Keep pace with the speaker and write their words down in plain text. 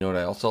You know what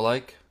I also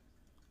like?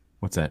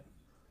 What's that?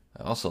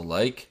 I also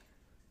like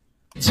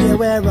Till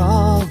we're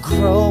all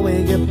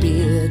growing a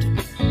beard.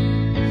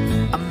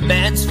 A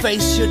man's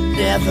face should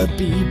never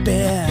be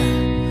bare.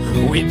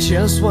 We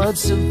just want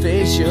some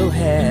facial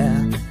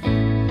hair.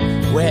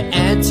 We're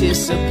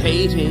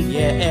anticipating,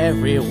 yeah,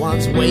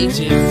 everyone's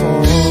waiting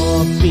for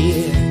a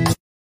beard.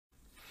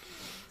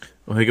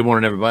 Well, hey, good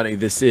morning, everybody.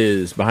 This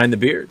is Behind the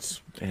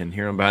Beards. And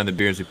here on Behind the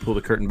Beards, we pull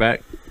the curtain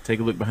back, take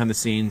a look behind the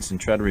scenes, and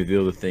try to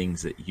reveal the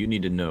things that you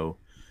need to know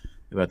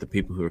about the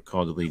people who are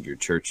called to lead your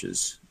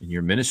churches and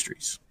your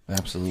ministries.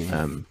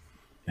 absolutely.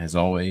 As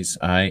always,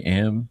 I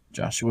am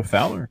Joshua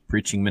Fowler,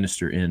 preaching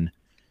minister in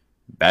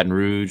Baton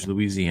Rouge,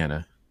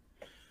 Louisiana.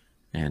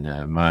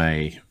 And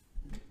my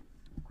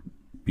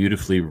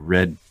beautifully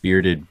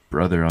red-bearded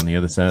brother on the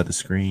other side of the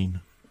screen,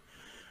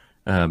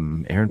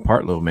 Aaron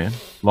Partlow, man.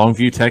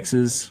 Longview,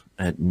 Texas.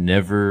 I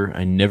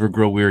never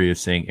grow weary of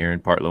saying Aaron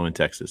Partlow in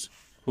Texas.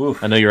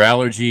 Oof. I know your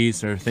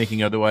allergies are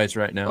thinking otherwise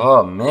right now.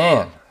 Oh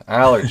man,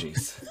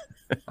 allergies.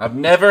 I've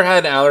never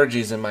had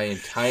allergies in my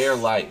entire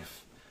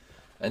life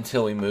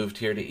until we moved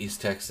here to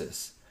East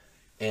Texas.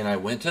 And I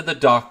went to the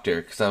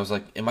doctor because I was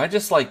like, am I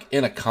just like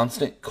in a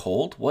constant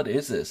cold? What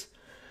is this?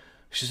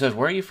 She said,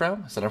 where are you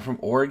from? I said, I'm from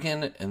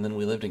Oregon, and then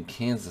we lived in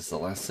Kansas the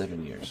last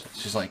 7 years.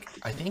 She's like,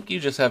 I think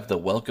you just have the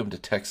welcome to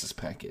Texas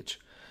package.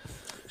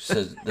 She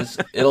says,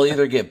 it'll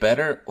either get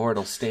better or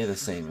it'll stay the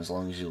same as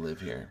long as you live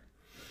here.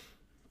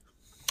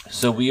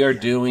 So we are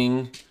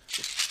doing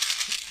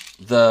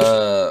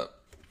the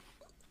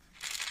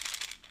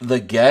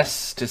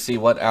guess to see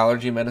what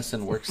allergy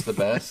medicine works the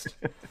best.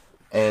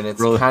 And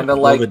it's kind of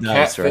like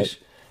dice, catfish. right?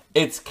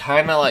 It's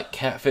kind of like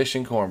catfish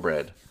and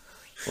cornbread.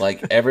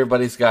 Like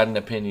everybody's got an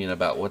opinion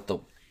about what the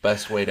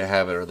best way to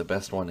have it or the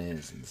best one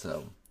is. And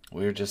so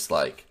we're just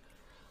like,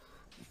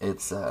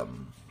 it's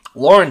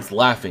Lauren's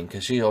laughing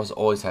because she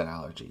always had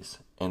allergies.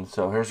 And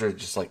so hers are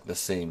just like the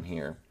same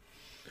here.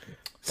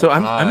 So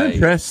I'm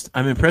impressed.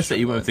 I'm impressed that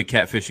you went with the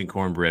catfish and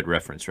cornbread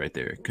reference right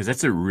there, because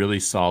that's a really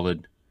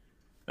solid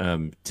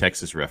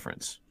Texas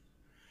reference.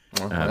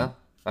 Well,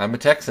 I'm a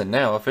Texan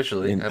now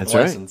officially. I have that's a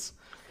right. license.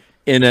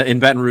 In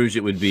Baton Rouge,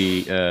 it would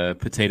be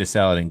potato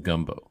salad and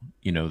gumbo.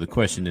 You know, the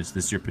question is,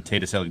 does your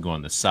potato salad go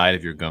on the side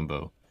of your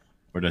gumbo,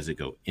 or does it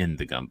go in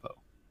the gumbo?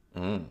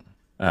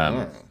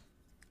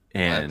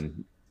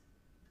 And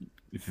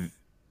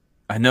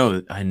I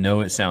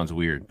know it sounds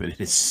weird, but it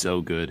is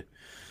so good.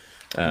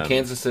 In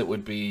Kansas, it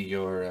would be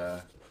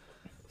your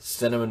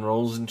cinnamon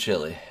rolls and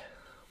chili.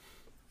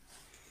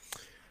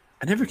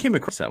 I never came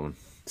across that one.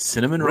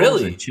 Cinnamon rolls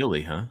Really? and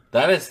chili, huh?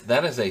 That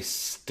is a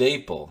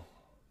staple.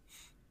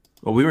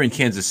 Well, we were in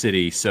Kansas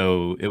City,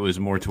 so it was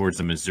more towards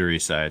the Missouri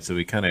side. So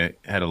we kind of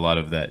had a lot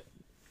of that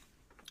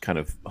kind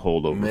of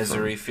holdover.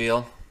 Misery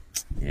feel.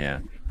 Yeah.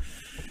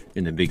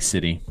 In the big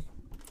city.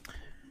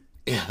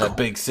 Yeah, that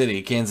big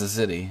city, Kansas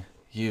City.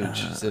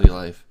 Huge city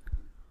life.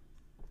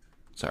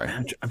 Sorry.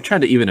 I'm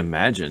trying to even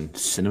imagine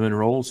cinnamon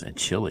rolls and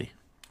chili.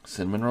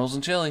 Cinnamon rolls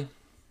and chili.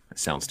 That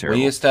sounds terrible.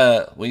 We used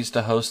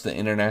to host the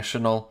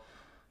international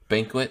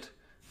banquet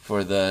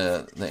for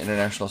the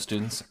international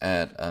students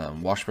at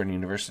Washburn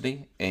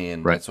University,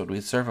 and Right. that's what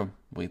we'd serve them.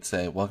 We'd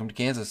say, "Welcome to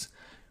Kansas.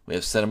 We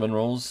have cinnamon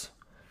rolls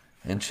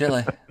and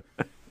chili."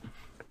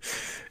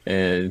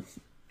 And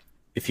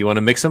if you want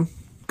to mix them,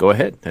 go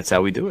ahead. That's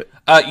how we do it.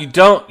 You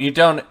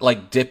don't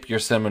like dip your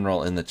cinnamon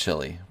roll in the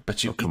chili,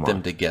 but you come eat them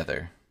on.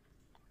 together.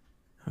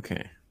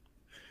 Okay.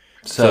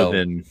 So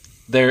then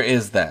there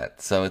is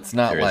that. So it's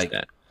not there is like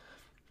that.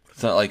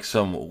 it's not like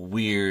some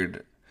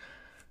weird.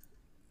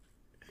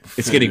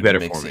 It's getting food better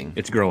mixing. for me.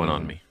 It's growing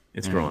on me.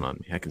 It's growing on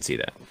me. I can see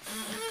that.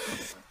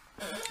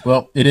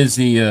 Well, it is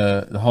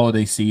the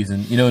holiday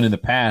season. You know, and in the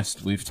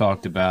past, we've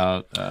talked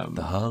about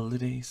The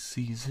holiday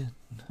season.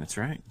 That's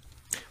right.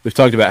 We've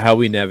talked about how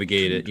we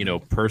navigate it, you know,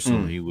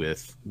 personally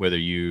with whether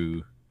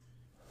you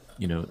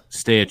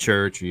stay at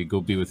church or you go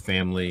be with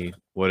family.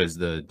 What is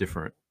the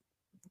different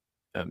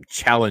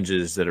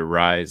challenges that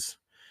arise,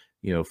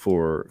 you know,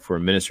 for a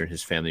minister and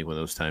his family when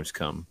those times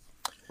come.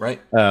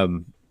 Right.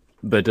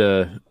 But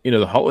you know,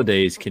 the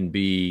holidays can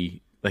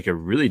be like a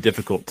really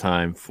difficult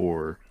time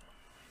for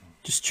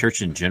just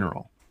church in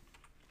general,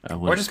 when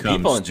Or it just comes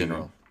people in to-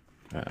 general.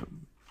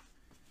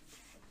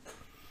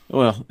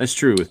 Well, that's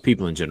true with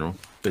people in general.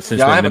 But since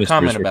Yeah, we're I have a ministers,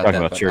 comment we're about talking that,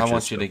 about but churches, I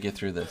want you so- to get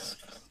through this.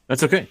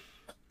 That's okay.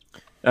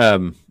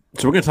 So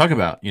we're going to talk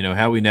about, you know,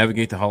 how we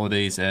navigate the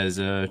holidays as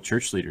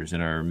church leaders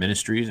in our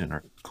ministries and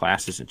our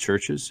classes and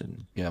churches,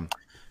 and Yeah.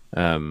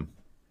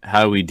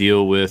 how we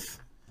deal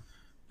with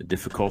the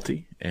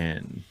difficulty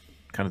and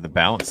kind of the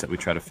balance that we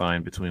try to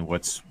find between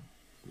what's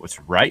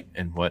right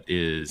and what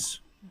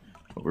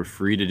we're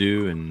free to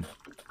do, and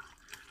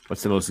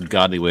what's the most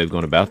godly way of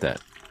going about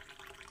that.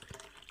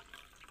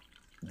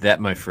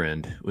 That, my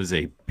friend, was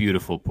a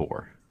beautiful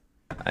pour.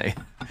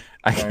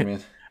 Sorry,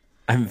 man.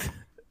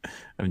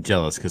 I'm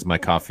jealous because my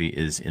coffee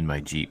is in my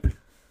Jeep.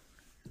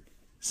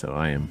 So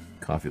I am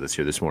coffeeless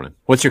here this morning.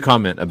 What's your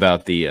comment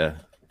about the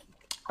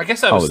I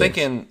guess I was holidays?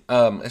 thinking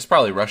it's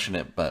probably rushing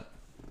it, but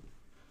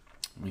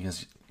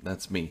because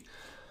that's me.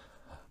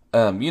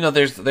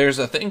 there's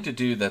a thing to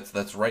do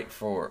that's right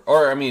for,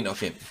 or I mean,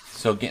 okay.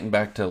 So getting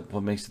back to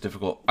what makes it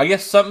difficult, I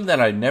guess something that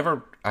I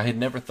had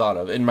never thought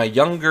of in my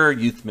younger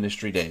youth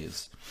ministry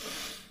days.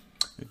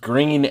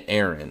 Green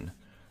Aaron,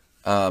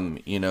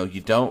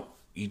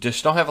 you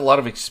just don't have a lot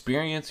of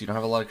experience. You don't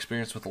have a lot of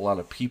experience with a lot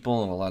of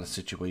people and a lot of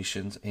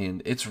situations,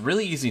 and it's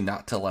really easy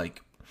not to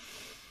like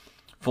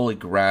fully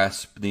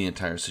grasp the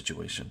entire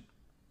situation.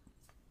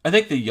 I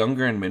think the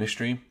younger in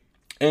ministry,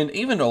 and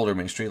even older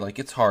ministry, like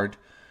it's hard.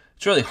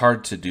 It's really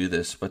hard to do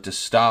this, but to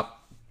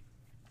stop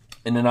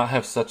and to not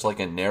have such like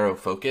a narrow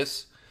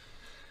focus.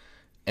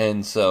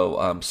 And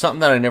so something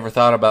that I never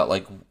thought about,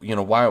 like,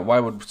 why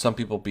would some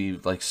people be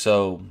like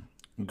so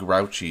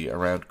grouchy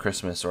around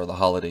Christmas or the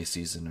holiday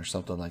season or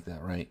something like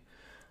that, right?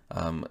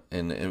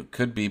 And it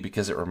could be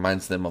because it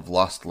reminds them of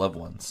lost loved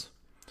ones.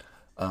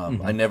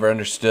 I never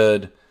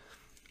understood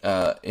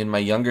in my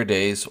younger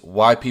days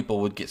why people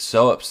would get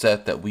so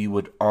upset that we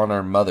would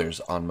honor mothers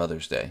on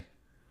Mother's Day,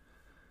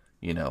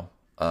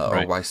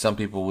 or why some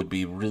people would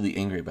be really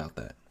angry about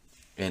that.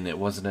 And it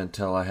wasn't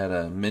until I had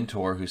a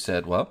mentor who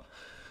said, well,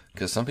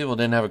 because some people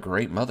didn't have a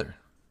great mother.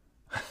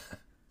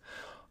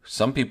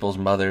 Some people's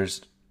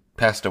mothers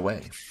passed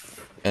away,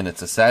 and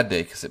it's a sad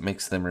day because it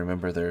makes them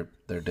remember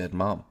their dead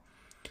mom.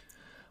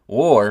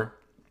 Or,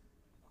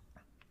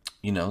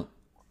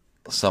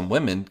 some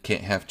women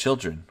can't have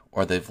children,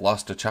 or they've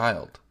lost a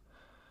child,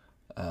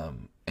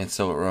 and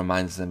so it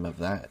reminds them of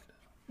that.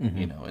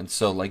 And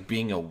so like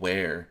being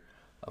aware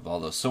of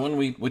all those. So when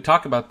we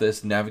talk about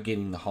this,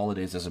 navigating the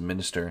holidays as a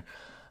minister,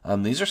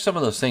 these are some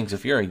of those things.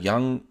 If you're a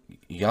young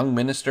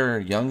minister,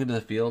 young into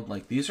the field,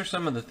 like these are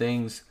some of the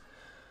things.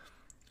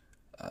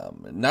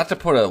 Not to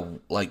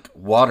put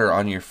water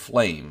on your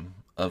flame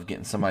of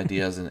getting some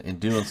ideas and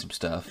doing some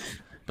stuff,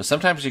 but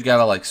sometimes you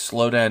gotta like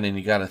slow down and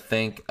you gotta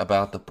think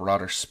about the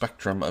broader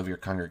spectrum of your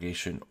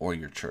congregation or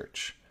your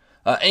church,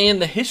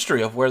 and the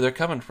history of where they're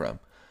coming from,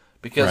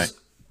 because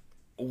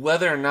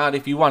whether or not,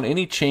 if you want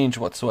any change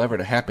whatsoever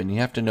to happen, you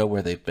have to know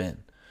where they've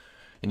been,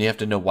 and you have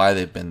to know why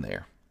they've been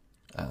there,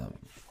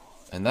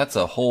 and that's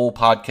a whole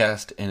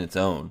podcast in its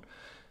own.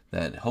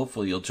 That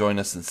hopefully you'll join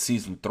us in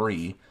season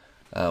 3.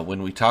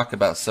 When we talk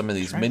about some of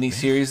these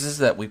mini-series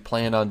that we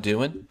plan on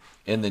doing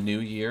in the new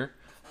year,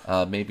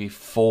 maybe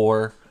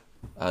for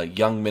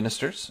young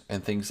ministers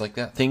and things like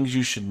that. Things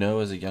you should know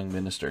as a young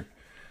minister.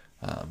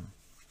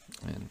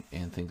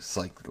 And things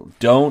like,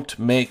 don't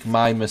make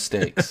my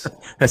mistakes.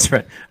 That's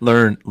right.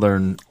 Learn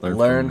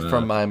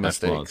from my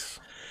mistakes.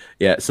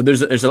 Yeah, so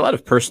there's a lot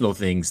of personal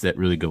things that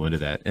really go into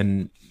that.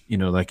 And,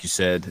 like you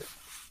said.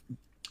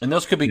 And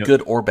those could be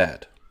good or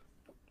bad.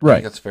 Right. I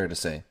think that's fair to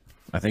say.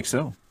 I think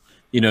so.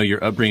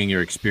 Your upbringing,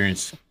 your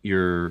experience,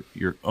 your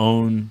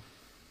own,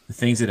 the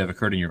things that have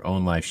occurred in your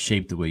own life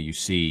shape the way you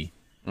see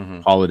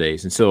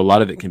holidays. And so a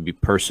lot of it can be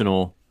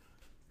personal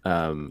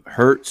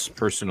hurts,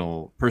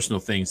 personal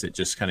things that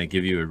just kind of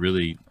give you a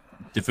really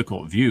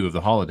difficult view of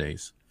the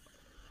holidays.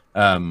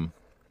 I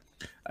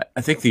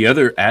think the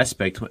other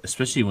aspect,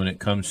 especially when it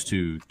comes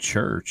to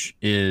church,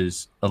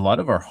 is a lot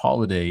of our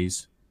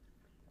holidays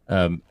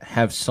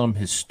have some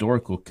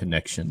historical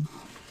connection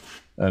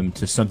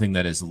to something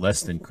that is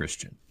less than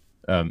Christian.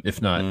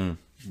 If not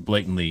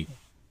blatantly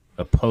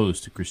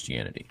opposed to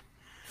Christianity.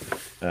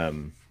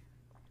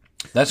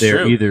 That's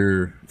they're true.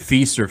 Either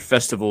feasts or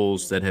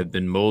festivals that have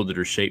been molded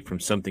or shaped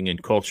from something in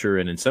culture,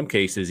 and in some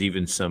cases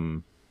even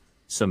some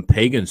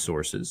pagan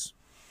sources.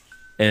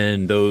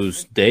 And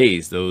those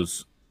days,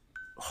 those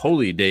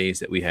holy days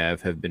that we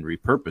have been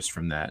repurposed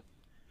from that,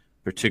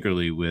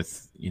 particularly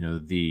with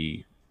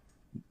the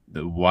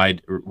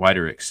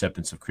wider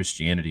acceptance of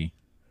Christianity.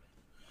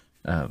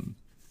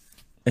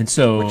 And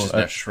so, which is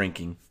not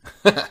shrinking.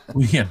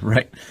 Yeah,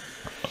 right.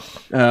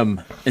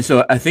 And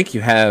so I think you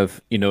have,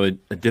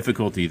 a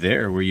difficulty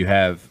there where you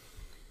have,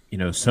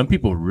 some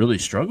people really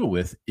struggle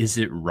with, is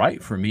it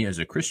right for me as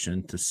a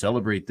Christian to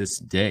celebrate this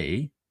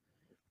day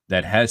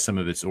that has some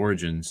of its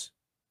origins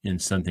in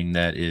something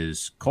that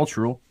is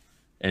cultural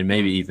and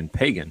maybe even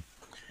pagan?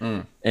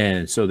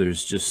 And so they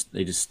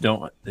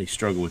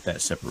struggle with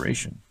that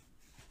separation.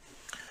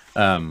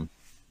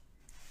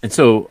 And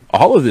so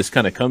all of this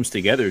kind of comes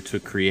together to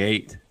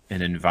create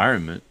an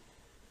environment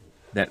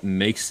that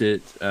makes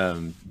it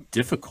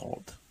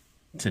difficult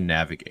to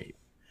navigate.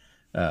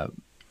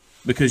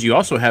 Because you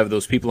also have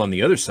those people on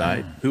the other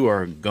side who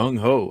are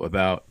gung-ho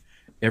about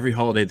every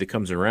holiday that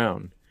comes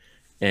around.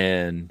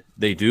 And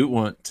they do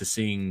want to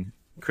sing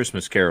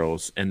Christmas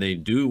carols, and they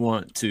do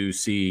want to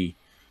see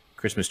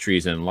Christmas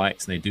trees and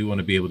lights, and they do want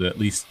to be able to at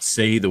least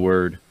say the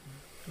word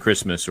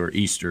Christmas or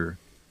Easter.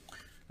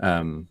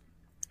 And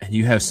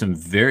you have some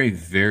very,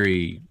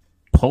 very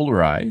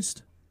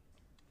polarized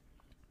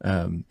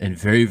and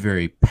very,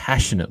 very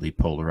passionately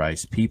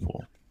polarized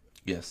people.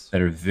 Yes.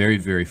 That are very,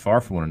 very far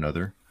from one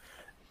another.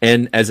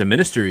 And as a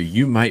minister,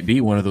 you might be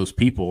one of those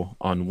people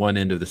on one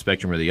end of the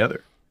spectrum or the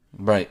other.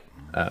 Right.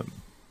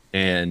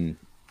 And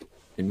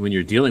when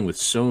you're dealing with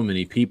so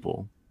many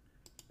people,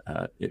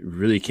 it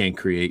really can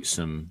create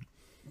some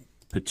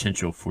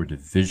potential for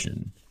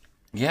division.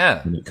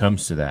 Yeah. When it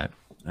comes to that.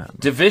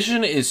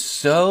 Division is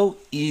so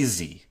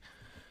easy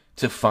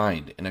to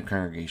find in a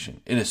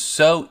congregation. It is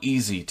so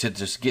easy to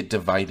just get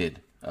divided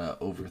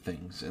over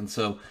things. And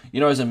so,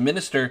 as a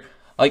minister,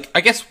 like,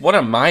 I guess one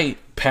of my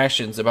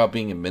passions about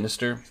being a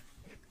minister,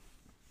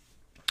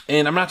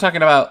 and I'm not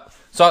talking about,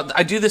 so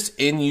I do this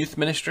in youth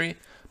ministry,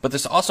 but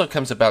this also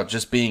comes about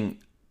just being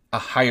a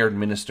hired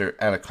minister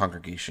at a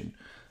congregation.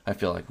 I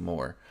feel like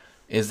more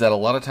is that a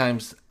lot of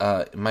times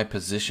my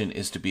position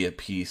is to be a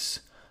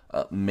peace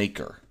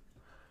maker,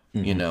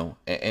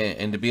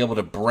 and to be able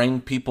to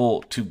bring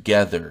people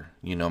together.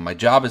 My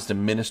job is to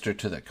minister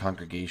to that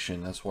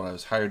congregation. That's what I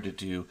was hired to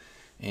do,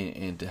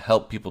 and to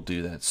help people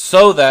do that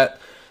so that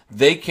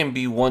they can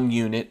be one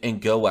unit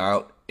and go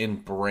out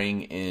and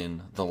bring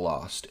in the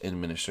lost and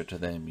minister to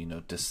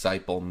them,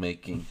 disciple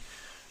making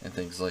and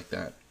things like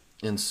that.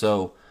 And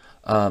so,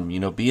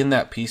 being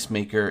that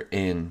peacemaker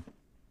and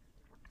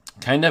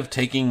kind of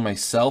taking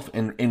myself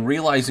and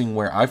realizing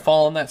where I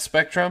fall on that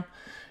spectrum,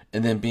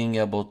 and then being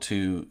able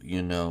to,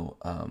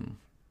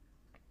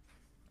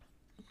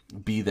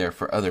 be there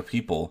for other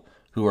people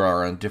who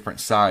are on different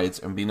sides,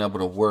 and being able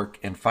to work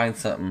and find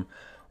something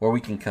where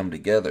we can come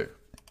together.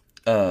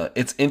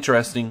 It's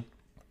interesting.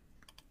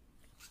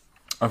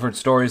 I've heard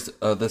stories.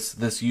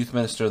 This youth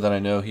minister that I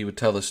know, he would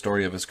tell the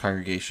story of his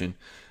congregation.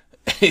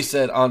 He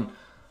said on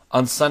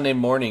Sunday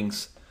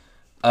mornings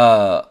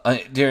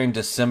during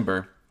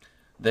December,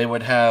 they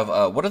would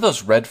have what are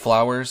those red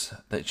flowers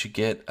that you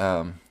get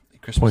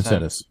Christmas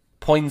time?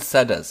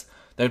 Poinsettias.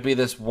 There'd be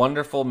this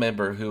wonderful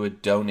member who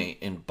would donate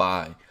and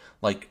buy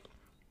like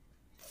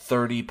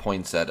 30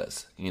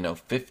 poinsettias,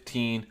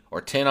 15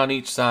 or 10 on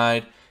each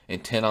side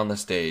and 10 on the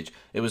stage.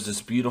 It was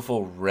this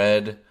beautiful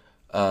red,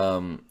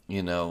 room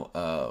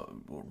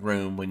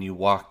when you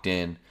walked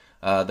in.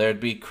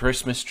 There'd be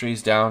Christmas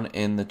trees down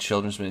in the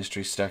children's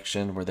ministry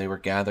section where they were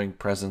gathering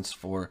presents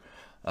for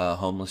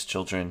homeless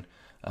children,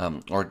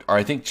 or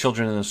I think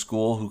children in the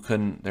school who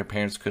their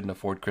parents couldn't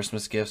afford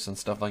Christmas gifts and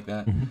stuff like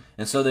that. Mm-hmm.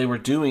 And so they were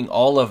doing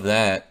all of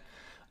that.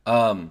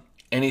 And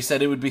he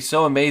said it would be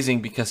so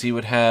amazing because he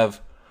would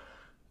have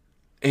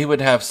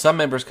some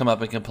members come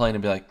up and complain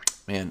and be like,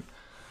 man,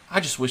 I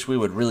just wish we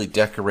would really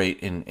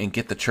decorate and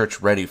get the church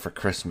ready for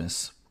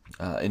Christmas,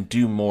 and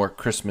do more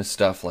Christmas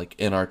stuff like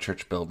in our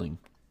church building.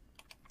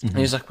 Mm-hmm. And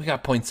he's like, we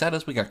got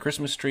poinsettias, we got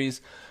Christmas trees,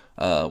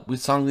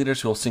 with song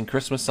leaders who will sing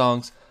Christmas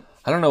songs.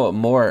 I don't know what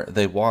more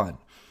they want.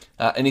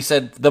 And he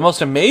said the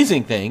most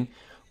amazing thing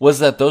was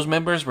that those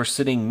members were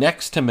sitting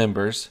next to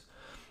members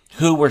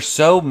who were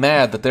so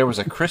mad that there was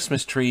a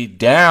Christmas tree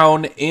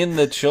down in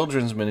the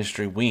children's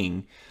ministry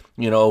wing,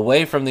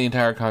 away from the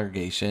entire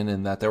congregation,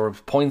 and that there were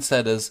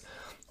poinsettias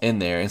in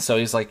there. And so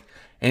he's like,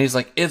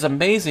 it's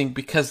amazing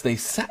because they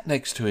sat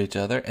next to each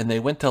other and they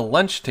went to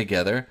lunch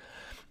together,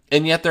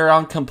 and yet they're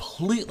on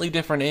completely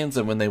different ends.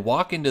 And when they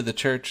walk into the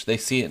church, they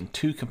see it in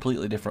two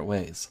completely different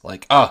ways.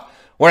 Like,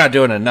 we're not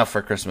doing enough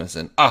for Christmas,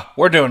 and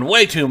we're doing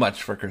way too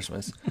much for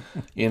Christmas,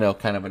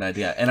 kind of an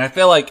idea. And I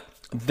feel like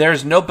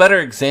there's no better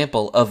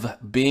example of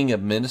being a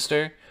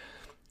minister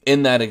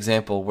in that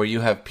example where you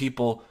have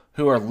people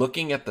who are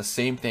looking at the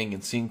same thing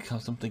and seeing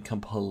something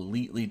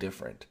completely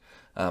different.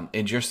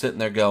 And you're sitting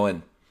there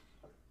going,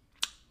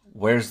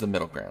 where's the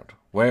middle ground?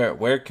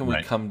 Where can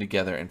we come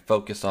together and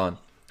focus on,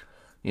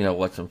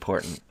 what's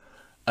important?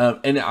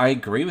 And I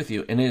agree with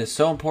you. And it is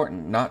so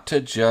important not to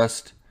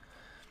just,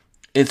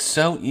 it's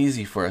so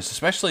easy for us,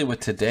 especially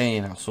with today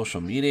and how social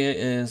media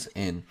is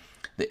and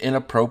the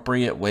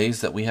inappropriate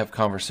ways that we have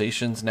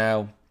conversations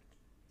now.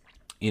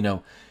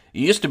 It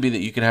used to be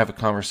that you could have a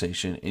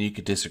conversation and you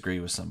could disagree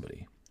with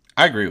somebody.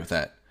 I agree with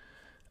that.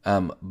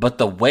 But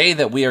the way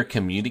that we are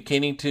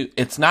communicating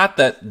it's not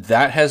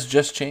that has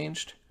just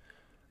changed,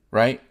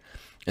 right?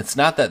 It's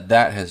not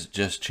that has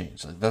just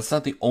changed. Like, that's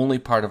not the only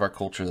part of our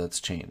culture that's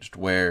changed,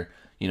 where,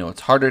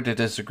 it's harder to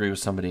disagree with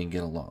somebody and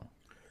get along.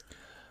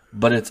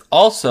 But it's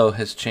also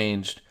has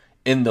changed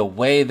in the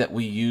way that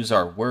we use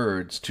our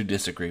words to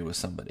disagree with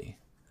somebody.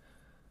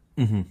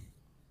 Mm-hmm.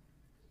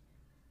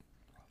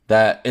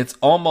 That it's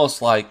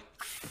almost like,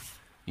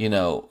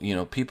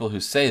 people who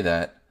say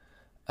that,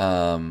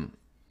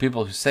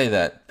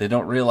 they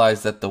don't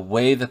realize that the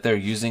way that they're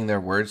using their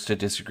words to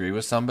disagree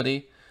with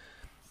somebody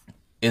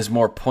is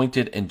more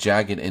pointed and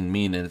jagged and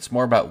mean, and it's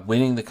more about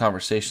winning the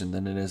conversation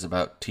than it is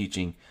about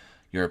teaching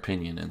your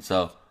opinion. And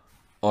so,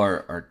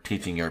 or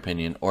teaching your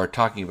opinion or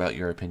talking about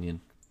your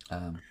opinion.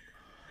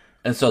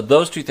 And so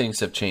those two things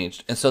have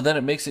changed. And so then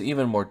it makes it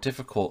even more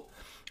difficult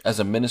as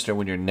a minister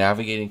when you're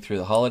navigating through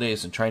the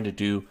holidays and trying to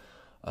do,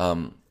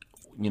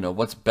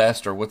 what's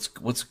best or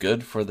what's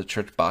good for the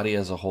church body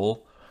as a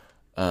whole,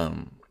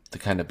 to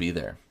kind of be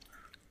there.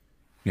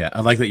 Yeah, I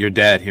like that your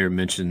dad here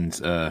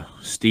mentions,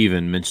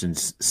 Stephen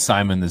mentions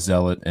Simon the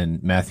Zealot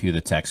and Matthew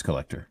the tax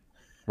collector.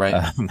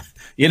 Right.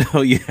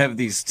 You have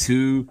these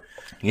two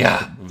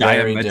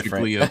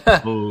diametrically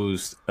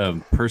opposed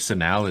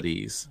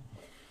personalities.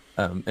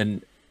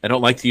 And I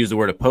don't like to use the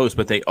word opposed,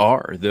 but they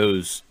are.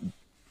 Those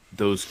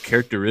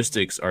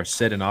characteristics are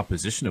set in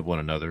opposition of one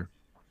another.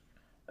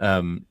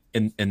 And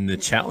the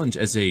challenge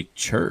as a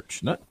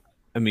church, not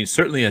I mean,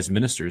 certainly as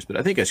ministers, but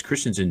I think as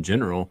Christians in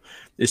general,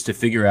 is to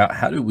figure out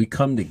how do we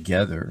come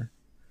together,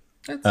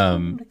 Let's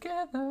come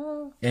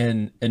together.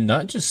 and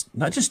not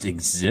just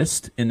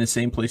exist in the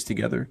same place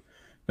together,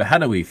 but how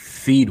do we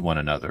feed one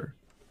another,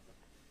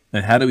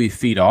 and how do we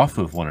feed off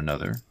of one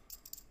another,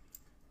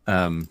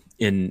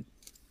 in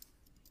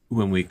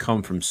when we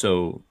come from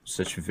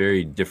such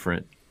very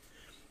different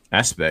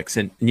aspects.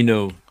 And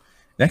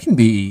that can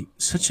be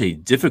such a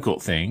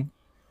difficult thing,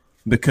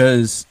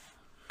 because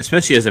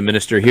especially as a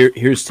minister,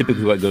 here's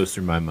typically what goes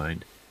through my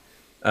mind.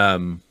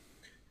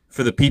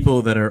 For the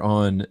people that are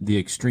on the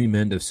extreme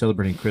end of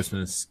celebrating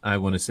Christmas, I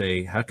want to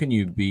say, how can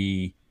you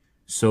be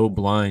so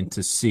blind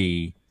to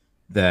see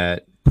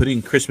that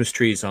putting Christmas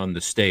trees on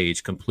the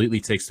stage completely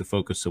takes the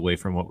focus away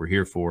from what we're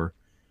here for?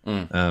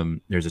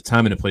 There's a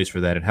time and a place for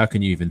that, and how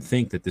can you even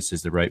think that this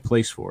is the right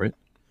place for it?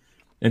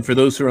 And for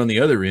those who are on the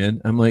other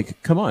end, I'm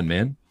like, come on,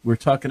 man. We're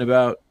talking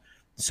about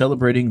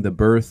celebrating the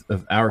birth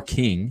of our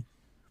King.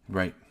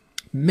 Right.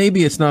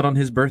 Maybe it's not on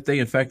his birthday.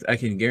 In fact, I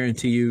can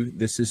guarantee you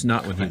this is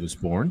not when he was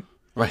born.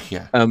 Right,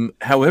 yeah.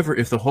 However,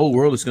 if the whole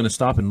world is going to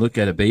stop and look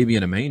at a baby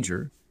in a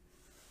manger,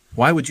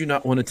 why would you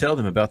not want to tell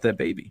them about that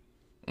baby?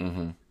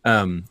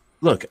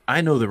 Look,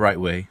 I know the right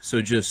way,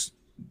 so just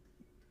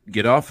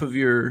get off of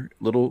your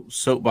little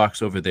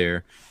soapbox over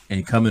there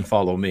and come and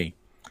follow me.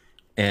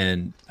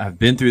 And I've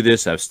been through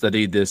this, I've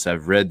studied this,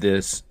 I've read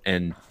this,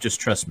 and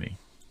just trust me.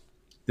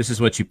 This is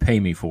what you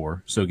pay me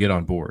for, so get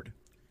on board.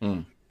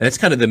 That's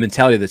kind of the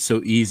mentality that's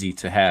so easy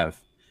to have.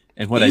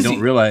 And what I don't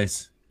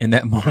realize in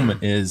that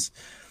moment is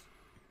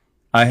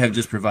I have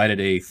just provided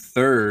a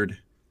third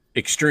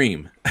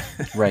extreme.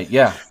 Right,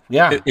 yeah,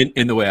 yeah.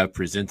 in the way I've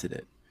presented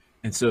it.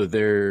 And so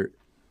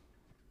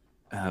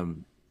man,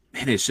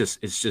 it's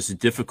just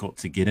difficult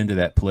to get into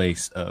that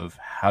place of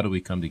how do we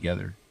come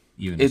together,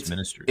 even as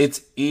ministers.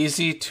 It's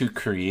easy to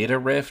create a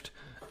rift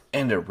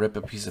and to rip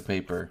a piece of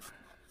paper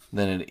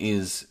than it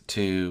is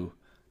to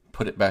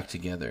put it back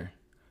together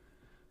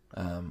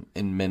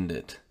and mend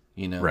it.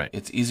 Right.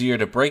 It's easier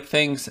to break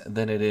things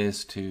than it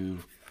is to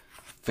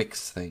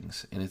fix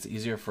things, and it's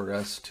easier for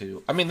us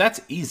to. I mean, that's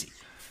easy.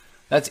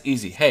 That's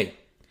easy. Hey,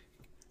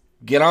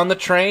 get on the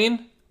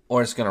train,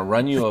 or it's going to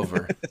run you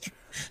over.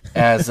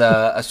 As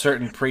a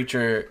certain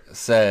preacher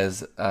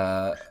says,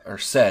 or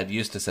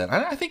used to say,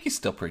 I think he's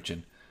still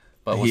preaching,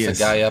 but what's the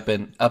guy up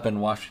in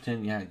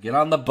Washington? Yeah, get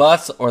on the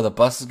bus, or the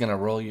bus is going to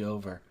roll you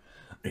over.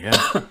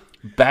 Yeah,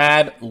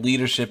 bad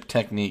leadership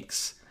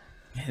techniques.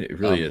 Yeah, it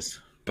really is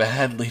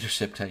bad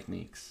leadership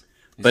techniques.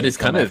 But it's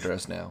kind of after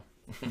us now.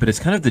 But it's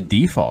kind of the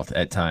default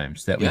at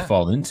times that we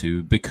fall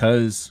into,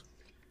 because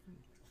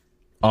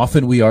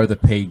often we are the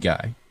paid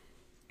guy.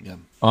 Yeah.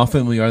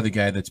 Often we are the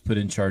guy that's put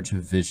in charge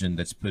of vision,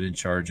 that's put in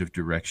charge of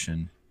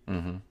direction.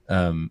 And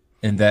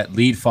that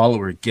lead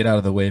follower, get out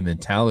of the way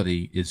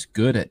mentality is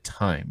good at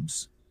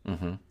times.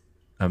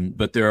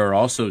 But there are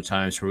also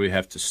times where we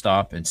have to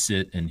stop and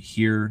sit and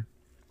hear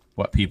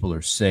what people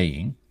are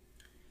saying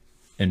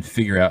and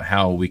figure out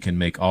how we can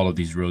make all of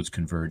these roads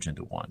converge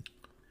into one.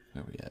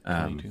 Where are we at?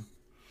 22.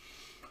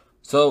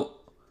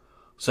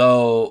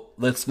 So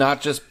let's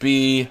not just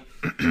be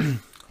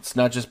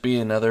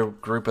another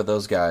group of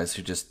those guys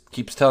who just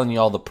keeps telling you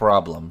all the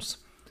problems,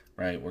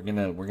 right? We're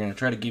gonna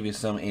try to give you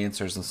some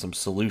answers and some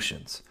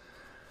solutions.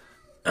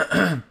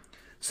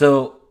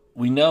 So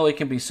we know it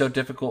can be so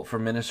difficult for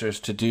ministers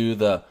to do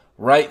the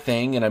right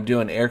thing, and I'm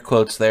doing air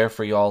quotes there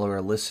for y'all who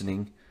are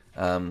listening,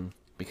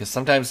 because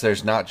sometimes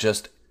there's not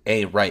just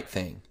a right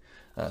thing.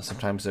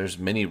 Sometimes there's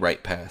many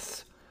right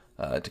paths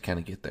to kind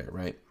of get there,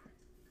 right?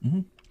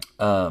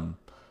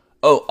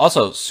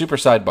 Also, super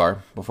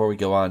sidebar before we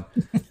go on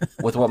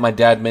with what my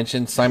dad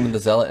mentioned, Simon the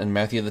Zealot and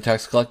Matthew the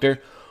Tax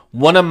Collector.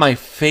 One of my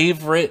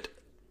favorite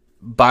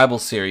Bible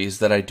series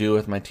that I do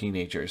with my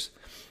teenagers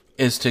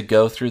is to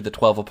go through the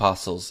 12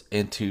 apostles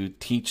and to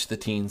teach the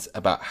teens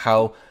about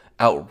how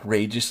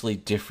outrageously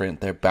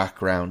different their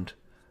background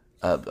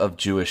of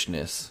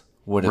Jewishness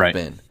would have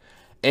been.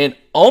 And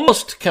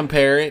almost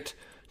compare it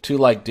to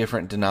like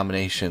different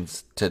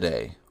denominations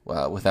today,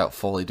 without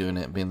fully doing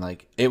it, being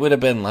like, it would have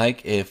been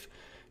like if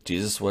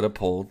Jesus would have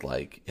pulled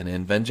like an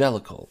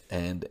evangelical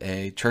and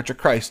a Church of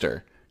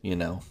Christer,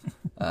 and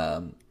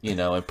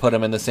put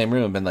them in the same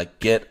room and been like,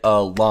 get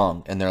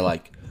along. And they're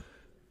like,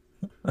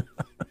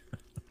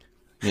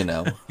 yeah.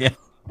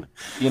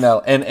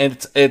 And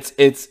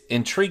it's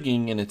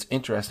intriguing and it's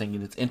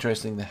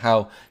interesting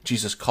how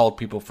Jesus called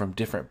people from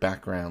different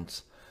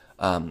backgrounds,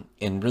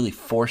 and really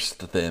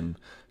forced them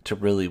to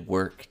really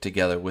work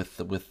together with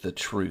the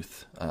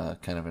truth,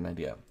 kind of an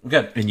idea.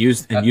 Good. And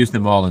use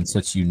them all in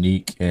such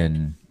unique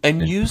and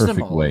use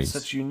them all ways.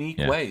 in such unique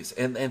ways,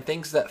 and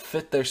things that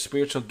fit their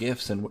spiritual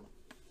gifts and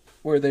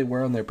where they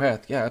were on their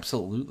path. Yeah,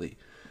 absolutely.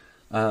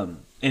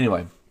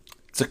 Anyway,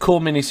 it's a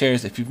cool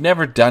miniseries. If you've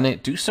never done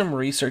it, do some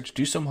research,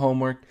 do some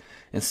homework,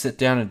 and sit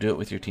down and do it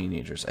with your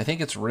teenagers. I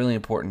think it's really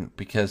important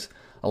because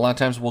a lot of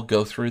times we'll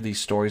go through these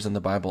stories in the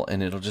Bible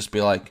and it'll just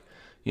be like,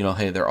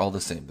 hey, they're all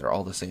the same. They're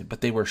all the same.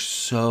 But they were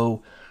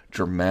so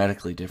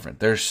dramatically different.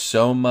 There's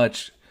so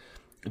much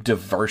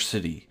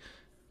diversity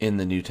in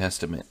the New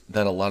Testament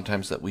that a lot of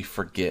times that we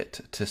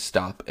forget to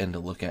stop and to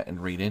look at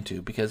and read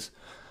into, because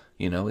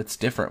it's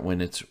different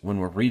when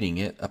we're reading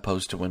it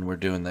opposed to when we're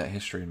doing that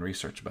history and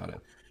research about it.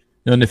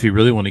 And if you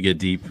really want to get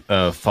deep,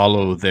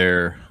 follow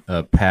their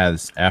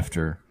paths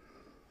after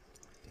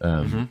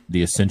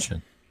the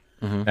ascension,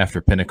 after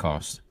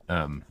Pentecost.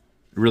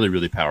 Really,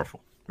 really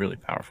powerful. Really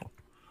powerful.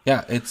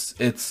 Yeah,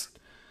 it's.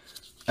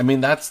 I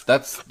mean, that's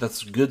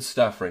good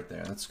stuff right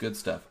there. That's good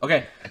stuff.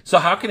 Okay, so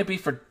how can it be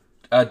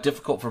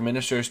difficult for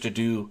ministers to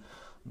do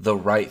the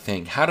right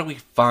thing? How do we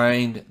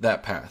find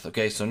that path?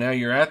 Okay, so now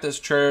you're at this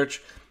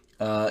church.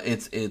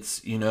 It's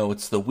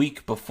the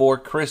week before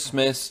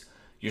Christmas.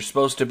 You're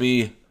supposed to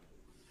be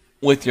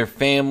with your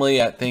family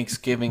at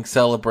Thanksgiving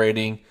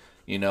celebrating.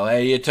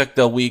 Hey, you took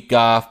the week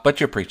off, but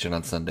you're preaching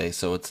on Sunday,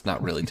 so it's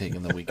not really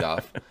taking the week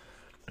off.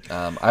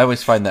 I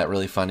always find that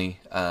really funny.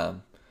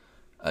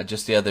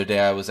 Just the other day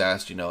I was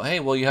asked, hey,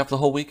 well, you have the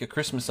whole week of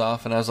Christmas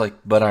off. And I was like,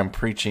 but I'm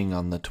preaching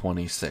on the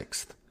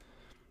 26th.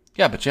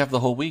 Yeah, but you have the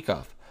whole week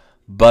off.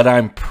 But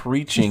I'm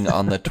preaching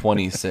on the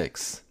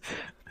 26th.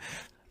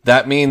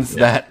 That means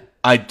that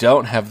I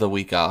don't have the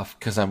week off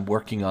because I'm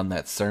working on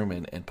that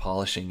sermon and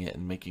polishing it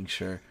and making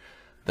sure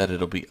that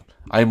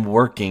I'm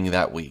working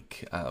that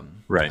week.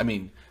 Right. I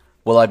mean,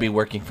 will I be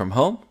working from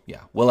home?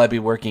 Yeah. Will I be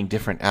working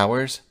different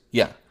hours?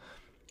 Yeah.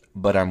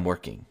 But I'm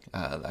working.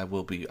 I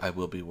will be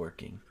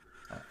working.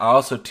 I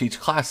also teach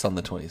class on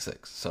the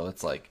 26th. So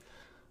it's like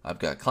I've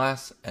got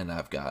class and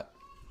I've got,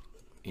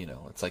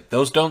 it's like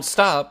those don't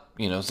stop.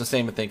 It's the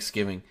same with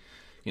Thanksgiving.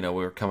 We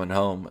were coming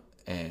home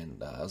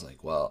and I was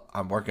like, well,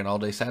 I'm working all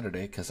day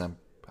Saturday because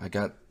I've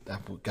got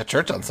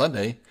church on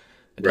Sunday.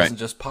 It doesn't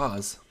just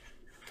pause.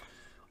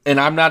 And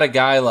I'm not a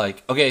guy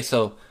like, okay,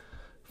 so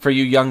for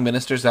you young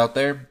ministers out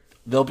there,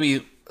 there'll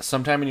be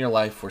sometime in your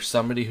life where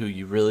somebody who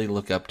you really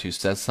look up to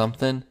says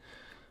something,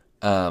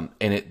 and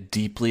it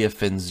deeply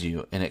offends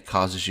you, and it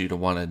causes you to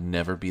want to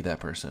never be that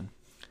person.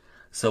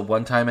 So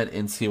one time at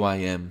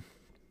NCYM,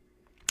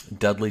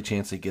 Dudley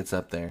Chancey gets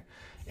up there,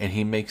 and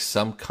he makes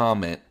some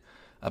comment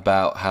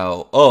about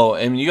how,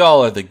 and you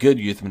all are the good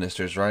youth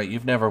ministers, right?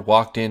 You've never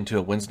walked into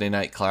a Wednesday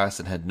night class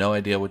and had no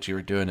idea what you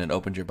were doing and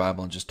opened your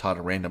Bible and just taught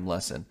a random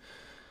lesson.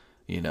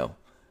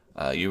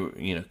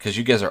 Because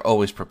you guys are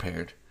always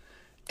prepared.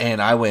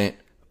 And I went,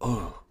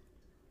 oh,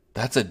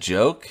 that's a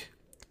joke?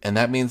 And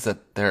that means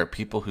that there are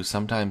people who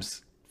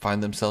sometimes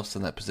find themselves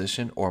in that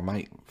position or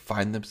might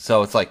find them.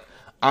 So it's like,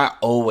 I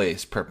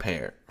always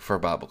prepare for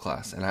Bible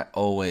class. And I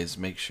always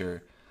make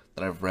sure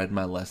that I've read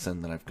my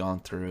lesson, that I've gone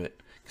through it.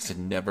 Because I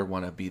never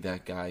want to be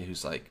that guy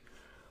who's like,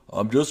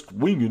 I'm just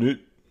winging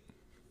it.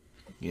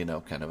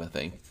 Kind of a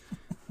thing.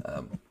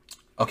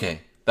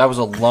 Okay. That was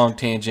a long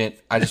tangent.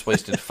 I just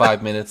wasted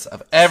 5 minutes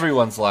of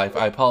everyone's life.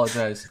 I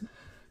apologize.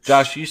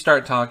 Josh, you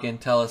start talking.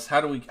 Tell us,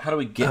 how do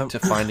we get to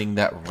finding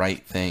that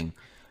right thing?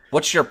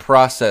 What's your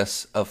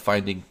process of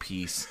finding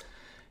peace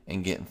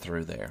and getting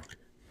through there?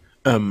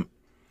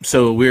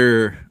 So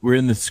we're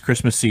in this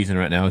Christmas season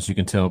right now, as you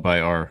can tell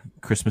by our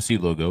Christmassy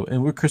logo,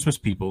 and we're Christmas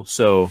people.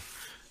 So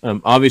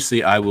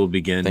obviously, I will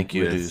begin. Thank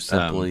you with, to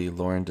Simply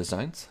Lauren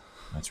Designs.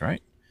 That's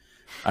right.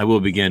 I will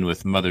begin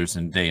with Mother's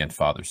Day and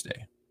Father's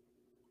Day.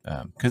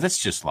 Because that's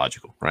just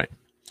logical, right?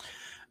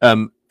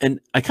 And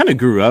I kind of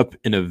grew up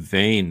in a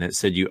vein that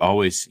said you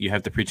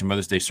have to preach a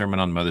Mother's Day sermon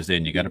on Mother's Day,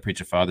 and you got to preach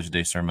a Father's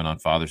Day sermon on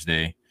Father's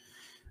Day.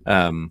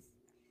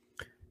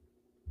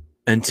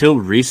 Until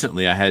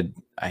recently, I had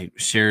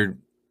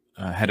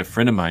a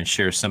friend of mine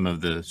share some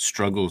of the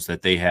struggles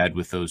that they had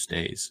with those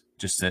days,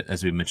 just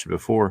as we mentioned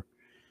before.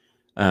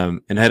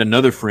 And I had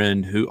another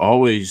friend who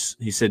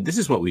he said, this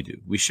is what we do.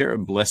 We share a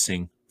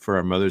blessing for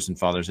our mothers and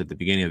fathers at the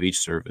beginning of each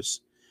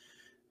service.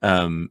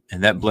 And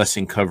that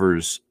blessing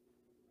covers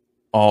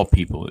all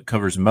people. It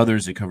covers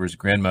mothers, it covers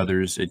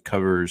grandmothers, it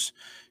covers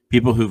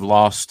people who've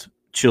lost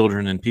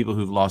children and people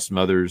who've lost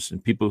mothers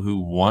and people who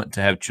want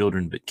to have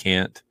children but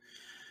can't.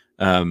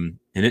 And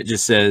it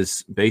just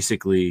says,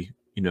 basically,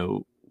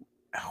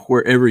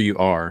 wherever you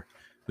are,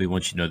 we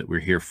want you to know that we're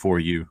here for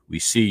you. We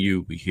see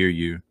you, we hear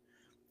you,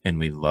 and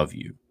we love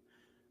you.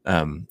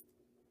 And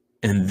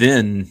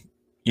then,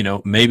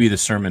 maybe the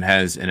sermon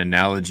has an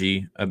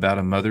analogy about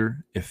a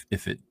mother, if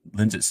it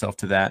lends itself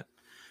to that.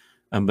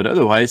 But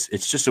otherwise,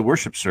 it's just a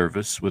worship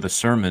service with a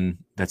sermon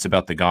that's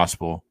about the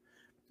gospel,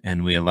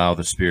 and we allow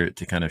the Spirit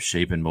to kind of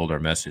shape and mold our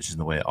message in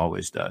the way it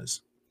always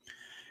does.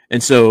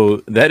 And so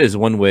that is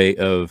one way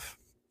of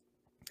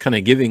kind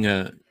of giving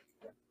a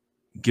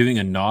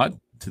nod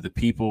to the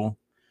people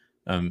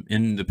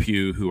in the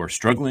pew who are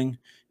struggling.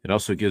 It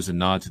also gives a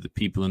nod to the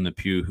people in the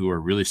pew who are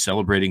really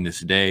celebrating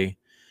this day.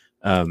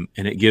 And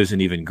it gives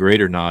an even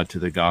greater nod to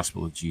the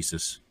gospel of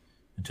Jesus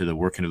and to the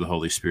working of the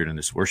Holy Spirit in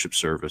this worship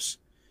service.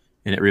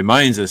 And it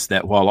reminds us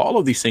that while all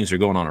of these things are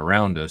going on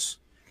around us,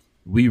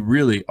 we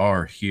really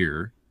are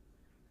here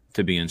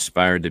to be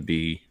inspired to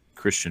be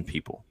Christian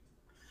people.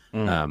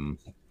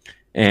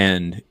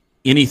 And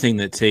anything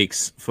that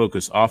takes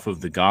focus off of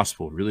the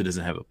gospel really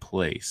doesn't have a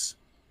place.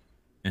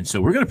 And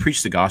so we're going to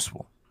preach the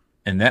gospel.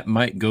 And that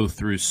might go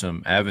through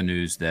some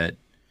avenues that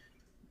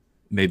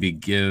maybe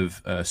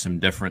give some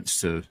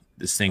deference to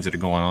these things that are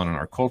going on in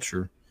our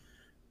culture.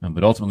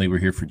 But ultimately, we're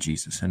here for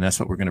Jesus, and that's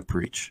what we're going to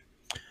preach.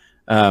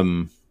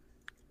 And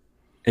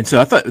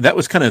so I thought that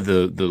was kind of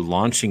the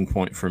launching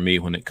point for me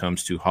when it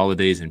comes to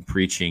holidays and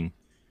preaching.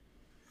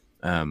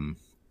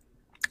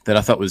 That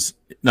I thought was,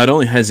 not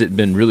only has it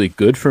been really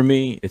good for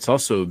me, it's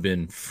also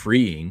been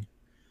freeing,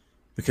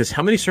 because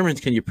how many sermons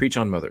can you preach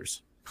on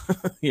mothers?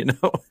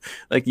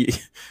 Like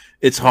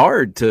it's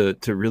hard to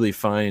really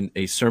find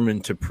a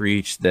sermon to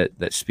preach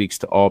that speaks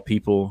to all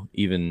people,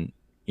 even,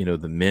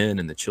 the men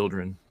and the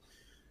children.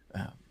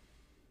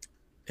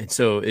 And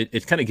so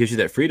it kind of gives you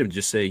that freedom to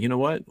just say, you know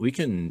what, we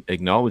can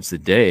acknowledge the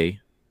day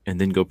and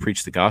then go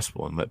preach the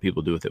gospel and let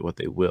people do with it what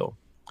they will.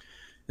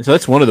 And so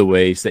that's one of the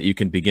ways that you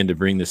can begin to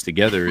bring this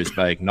together, is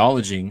by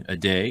acknowledging a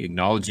day,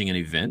 acknowledging an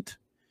event,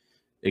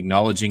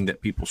 acknowledging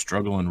that people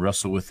struggle and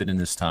wrestle with it in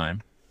this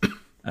time,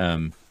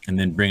 and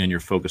then bringing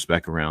your focus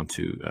back around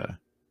to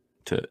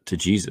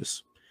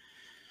Jesus.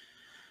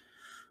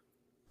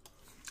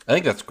 I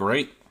think that's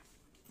great.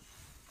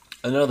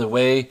 Another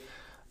way,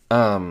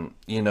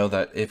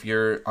 that if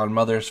you're on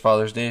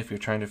Father's Day, if you're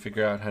trying to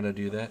figure out how to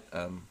do that,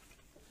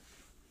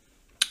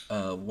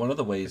 one of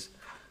the ways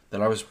that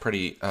I was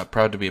pretty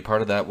proud to be a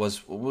part of that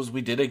was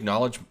we did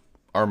acknowledge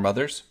our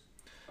mothers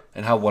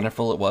and how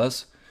wonderful it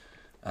was.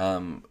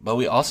 But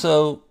we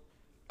also,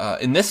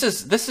 and this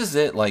is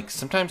it. Like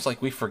sometimes,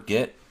 like we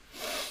forget.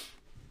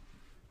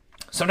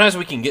 Sometimes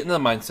we can get into the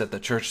mindset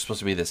that church is supposed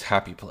to be this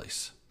happy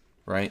place,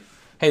 right?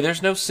 Hey,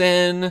 there's no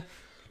sin.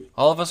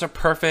 All of us are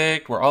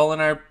perfect. We're all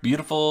in our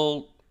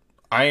beautiful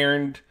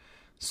ironed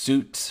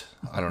suits.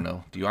 I don't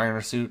know. Do you iron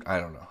a suit? I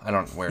don't know. I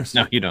don't wear a suit.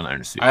 No, you don't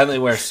iron a suit. I only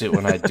wear a suit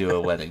when I do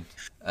a wedding.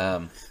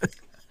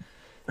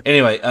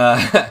 Anyway,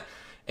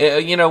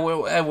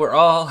 we're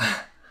all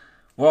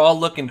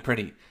looking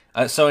pretty.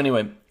 So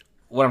anyway,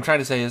 what I'm trying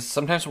to say is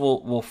sometimes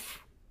we'll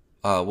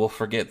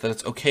forget that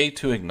it's okay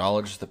to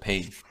acknowledge the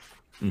pain.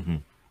 Mm-hmm.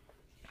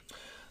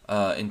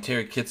 And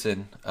Terry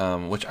Kitson,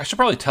 which I should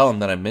probably tell him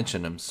that I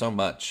mentioned him so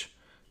much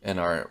in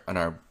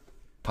our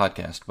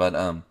podcast,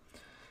 but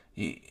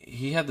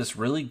he had this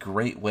really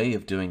great way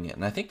of doing it,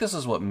 and I think this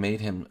is what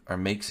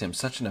makes him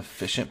such an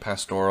efficient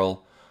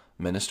pastoral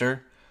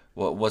minister.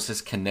 What was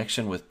his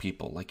connection with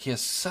people? Like, he has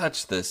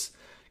such this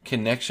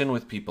connection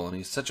with people, and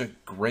he's such a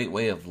great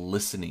way of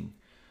listening,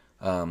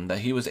 that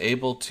he was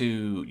able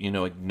to,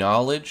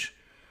 acknowledge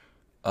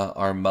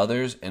our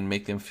mothers and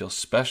make them feel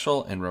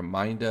special and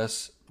remind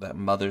us that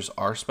mothers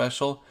are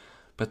special.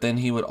 But then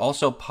he would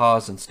also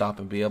pause and stop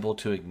and be able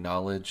to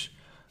acknowledge,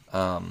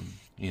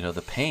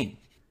 the pain.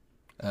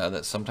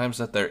 That sometimes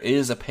that there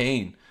is a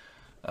pain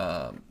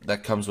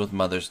that comes with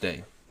Mother's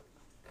Day.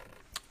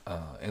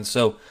 And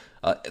so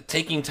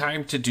taking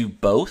time to do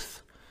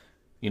both,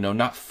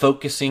 not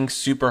focusing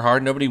super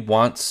hard. Nobody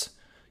wants,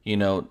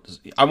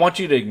 I want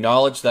you to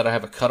acknowledge that I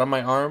have a cut on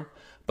my arm,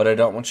 but I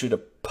don't want you to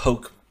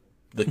poke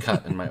the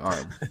cut in my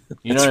arm.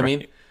 You know what I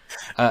mean?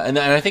 And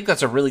I think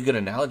that's a really good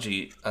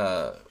analogy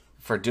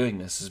for doing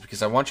this, is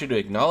because I want you to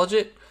acknowledge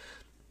it,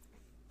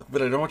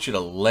 but I don't want you to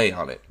lay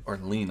on it or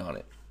lean on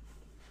it.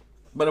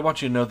 But I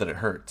want you to know that it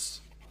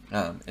hurts.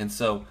 And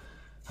so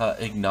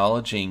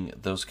acknowledging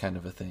those kind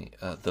of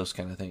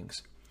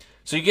things.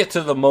 So you get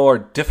to the more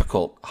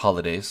difficult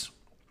holidays,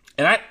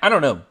 and I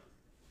don't know,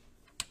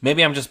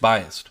 maybe I'm just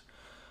biased,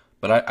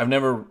 but I've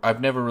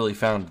never really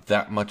found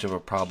that much of a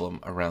problem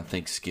around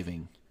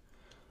Thanksgiving.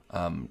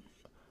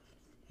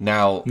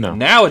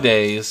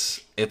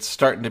 Nowadays, it's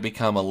starting to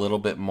become a little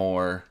bit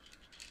more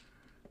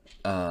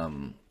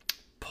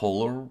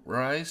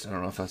polarized. I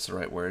don't know if that's the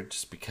right word,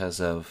 just because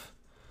of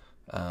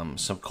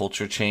some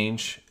culture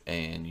change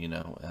and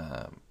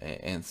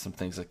and some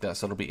things like that.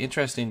 So it'll be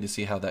interesting to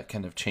see how that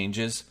kind of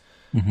changes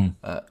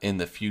in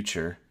the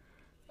future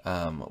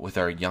with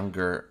our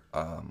younger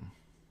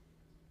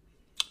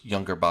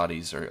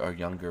bodies or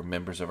younger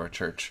members of our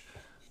church,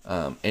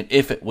 and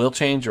if it will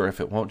change or if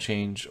it won't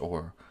change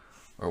or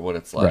what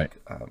it's like.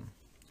 Right.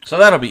 So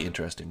that'll be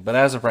interesting. But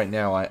as of right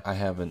now, I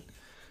haven't,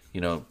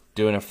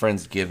 doing a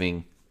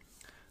Friendsgiving,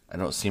 I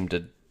don't seem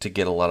to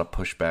get a lot of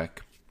pushback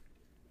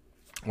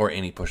or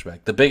any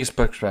pushback. The biggest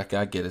pushback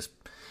I get is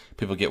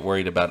people get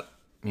worried about,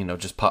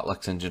 just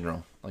potlucks in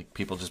general, like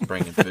people just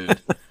bringing food.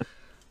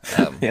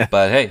 Yeah.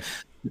 But hey,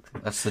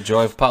 that's the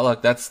joy of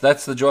potluck. That's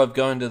the joy of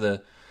going to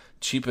the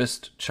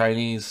cheapest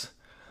Chinese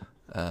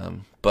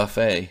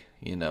buffet.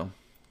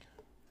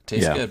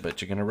 Tastes good,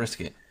 but you're gonna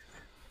risk it.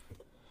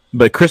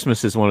 But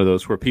Christmas is one of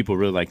those where people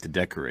really like to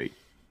decorate.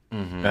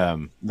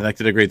 Mm-hmm. They like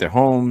to decorate their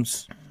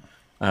homes.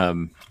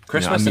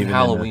 Christmas and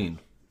Halloween.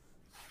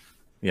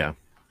 Yeah.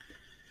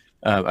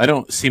 I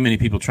don't see many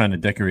people trying to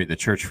decorate the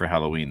church for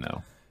Halloween,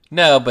 though.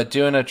 No, but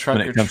doing a trunk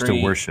or treat. When it comes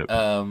to worship.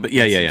 But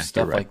yeah.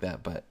 Stuff like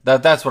that. But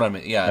that's what I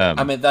mean. Yeah.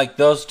 I mean, like,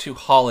 those two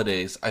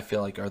holidays, I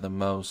feel like, are the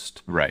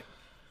most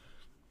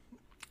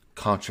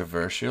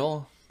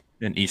controversial.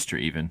 And Easter,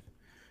 even.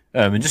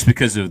 And just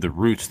because of the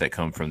roots that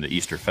come from the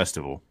Easter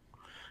festival.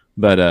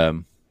 But,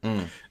 a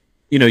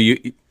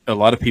a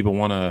lot of people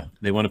want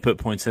to put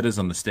poinsettias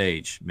on the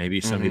stage.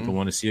 Maybe some people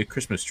want to see a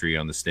Christmas tree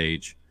on the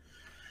stage.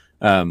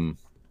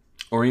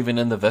 Or even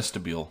in the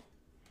vestibule.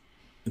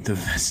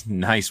 That's a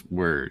nice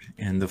word.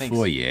 In the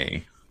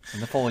foyer. In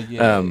the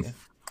foyer.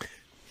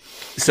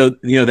 So,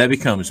 that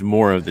becomes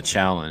more of the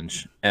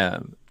challenge.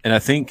 And I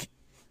think,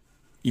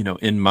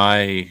 in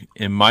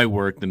my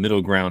work, the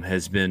middle ground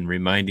has been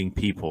reminding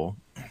people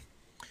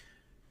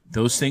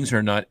those things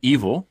are not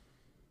evil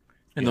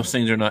and those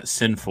things are not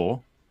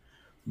sinful,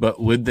 but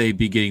would they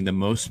be getting the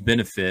most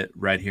benefit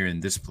right here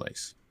in this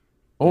place?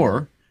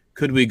 Or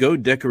could we go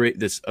decorate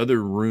this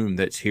other room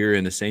that's here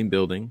in the same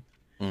building?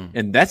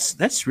 And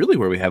that's really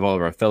where we have all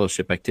of our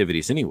fellowship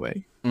activities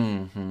anyway.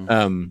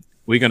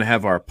 We're going to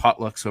have our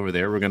potlucks over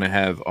there. We're going to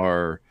have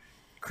our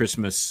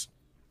Christmas,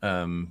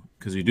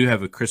 because we do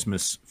have a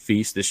Christmas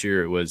feast. This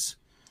year it was,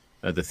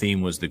 the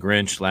theme was the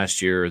Grinch.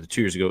 Last year, or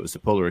 2 years ago, it was the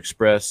Polar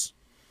Express.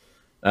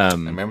 I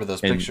remember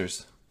those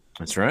pictures.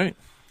 That's right.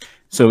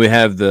 So we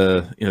have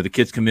the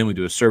kids come in, we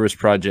do a service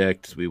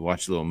project, we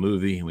watch a little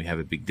movie, and we have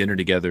a big dinner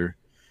together.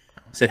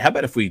 I said, how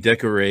about if we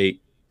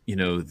decorate,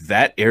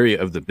 that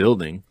area of the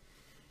building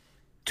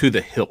to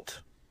the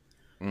hilt?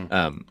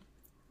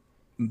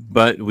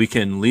 But we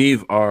can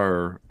leave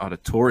our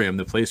auditorium,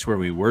 the place where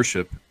we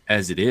worship,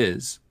 as it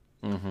is.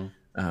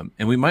 And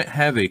we might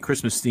have a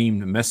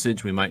Christmas-themed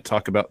message. We might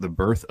talk about the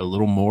birth a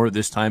little more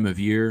this time of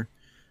year.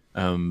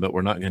 But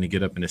we're not going to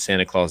get up in a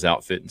Santa Claus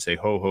outfit and say,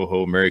 ho, ho,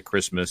 ho, Merry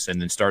Christmas, and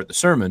then start the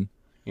sermon.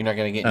 You're not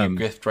going to get your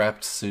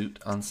gift-wrapped suit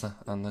on the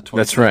 26th?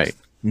 That's right.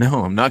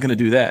 No, I'm not going to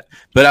do that.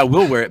 But I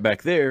will wear it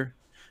back there,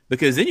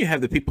 because then you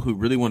have the people who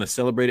really want to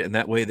celebrate it, and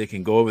that way they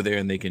can go over there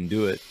and they can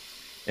do it.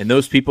 And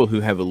those people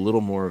who have a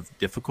little more of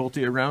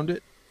difficulty around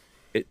it,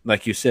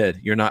 like you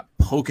said, you're not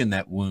poking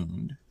that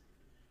wound.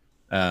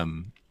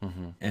 And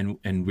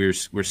we're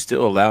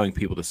still allowing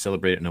people to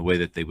celebrate it in a way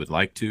that they would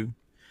like to.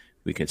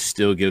 We can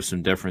still give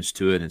some deference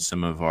to it in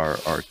some of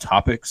our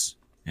topics,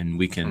 and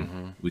we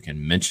can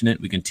mention it.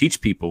 We can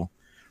teach people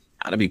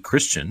how to be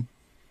Christian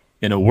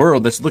in a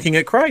world that's looking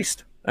at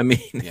Christ. I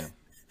mean,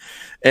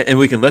 and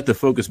we can let the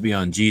focus be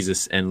on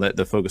Jesus and let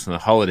the focus on the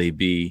holiday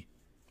be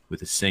with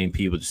the same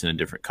people, just in a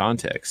different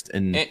context.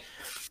 And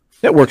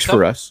that works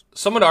for us.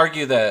 Some would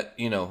argue that,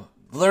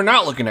 they're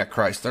not looking at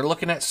Christ. They're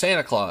looking at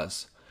Santa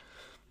Claus.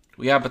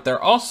 Yeah, but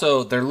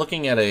they're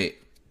looking at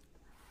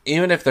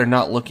even if they're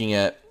not looking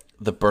at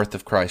the birth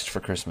of Christ for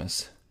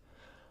Christmas,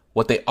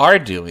 what they are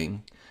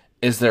doing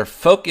is they're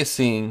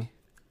focusing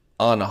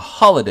on a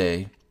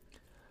holiday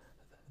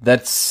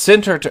that's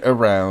centered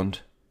around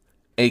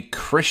a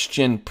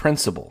Christian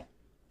principle.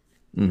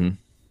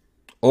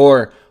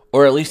 Or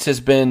at least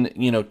has been,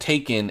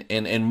 taken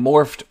and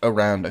morphed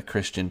around a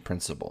Christian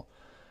principle.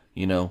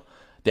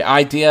 The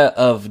idea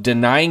of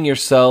denying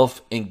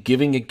yourself and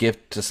giving a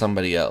gift to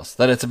somebody else.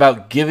 That it's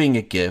about giving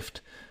a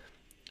gift,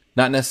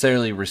 not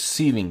necessarily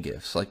receiving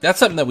gifts. Like, that's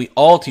something that we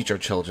all teach our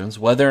children,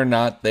 whether or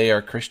not they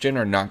are Christian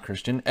or not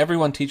Christian.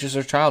 Everyone teaches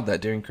their child that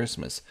during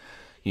Christmas,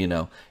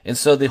 And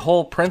so the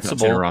whole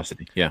principle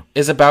generosity,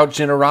 is about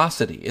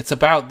generosity. It's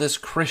about this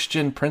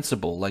Christian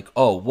principle. Like,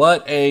 oh,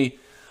 what a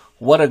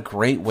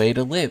great way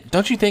to live.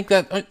 Don't you think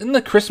that in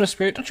the Christmas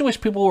spirit, don't you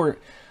wish people were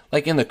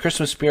like in the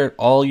Christmas spirit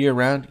all year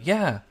round?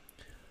 Yeah.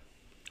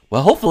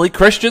 Well, hopefully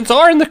Christians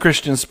are in the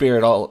Christian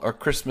spirit or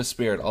Christmas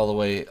spirit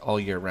all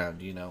year round,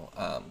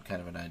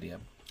 kind of an idea.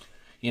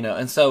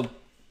 And so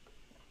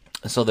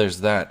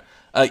there's that.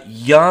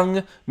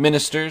 Young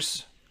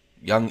ministers,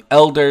 young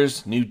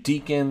elders, new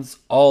deacons,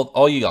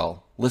 all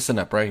y'all, listen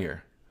up right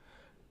here.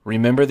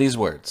 Remember these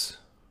words.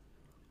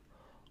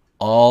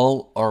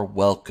 All are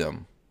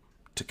welcome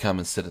to come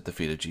and sit at the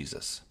feet of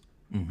Jesus.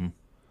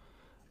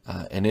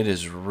 And it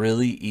is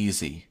really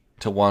easy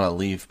to want to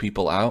leave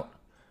people out.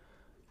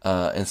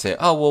 And say,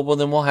 oh, well,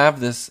 then we'll have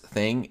this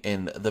thing,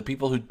 and the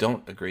people who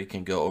don't agree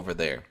can go over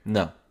there.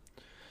 No.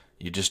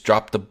 You just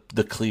drop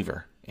the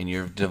cleaver, and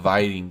you're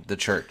dividing the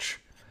church.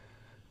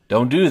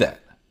 Don't do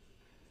that.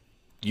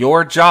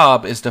 Your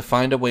job is to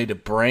find a way to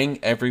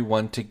bring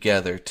everyone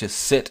together to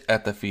sit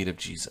at the feet of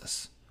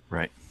Jesus.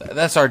 Right.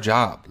 That's our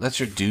job. That's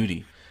your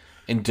duty.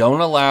 And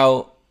don't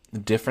allow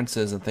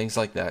differences and things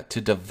like that to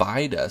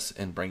divide us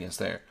and bring us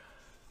there.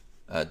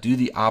 Do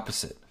the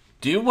opposite.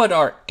 Do what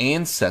our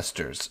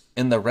ancestors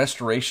in the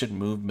Restoration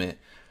movement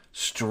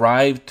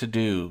strived to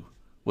do,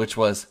 which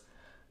was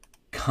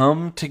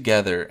come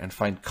together and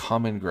find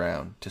common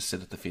ground to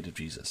sit at the feet of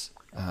Jesus.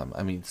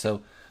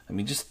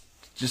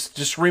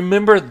 Just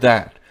remember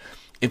that.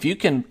 If you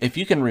can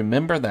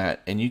remember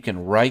that and you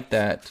can write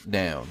that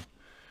down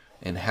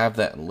and have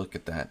that and look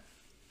at that,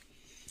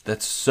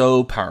 that's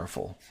so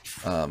powerful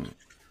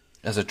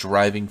as a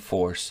driving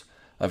force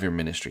of your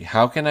ministry.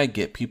 How can I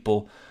get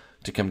people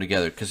to come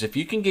together? Because if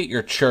you can get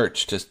your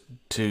church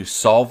to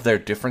solve their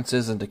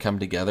differences and to come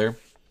together,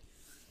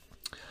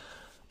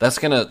 that's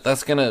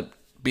gonna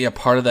be a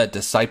part of that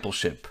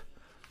discipleship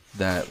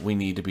that we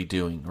need to be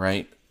doing,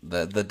 right?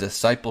 The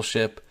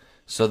discipleship,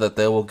 so that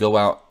they will go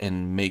out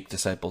and make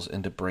disciples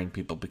and to bring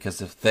people.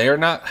 Because if they're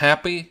not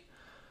happy,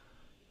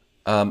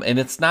 and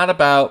it's not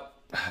about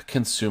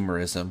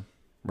consumerism,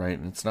 right?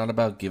 And it's not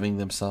about giving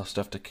themselves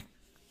stuff to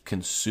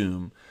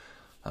consume,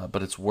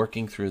 but it's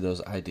working through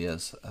those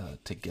ideas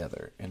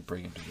together and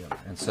bringing them together.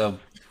 And so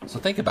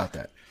think about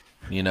that,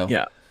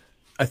 Yeah.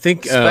 I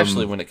think,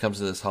 especially when it comes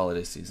to this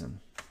holiday season.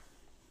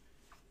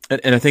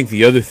 And I think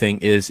the other thing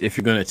is, if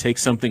you're going to take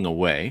something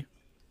away,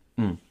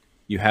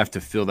 you have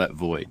to fill that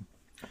void.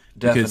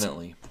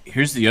 Definitely. Because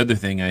here's the other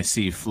thing I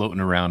see floating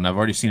around. I've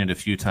already seen it a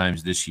few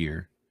times this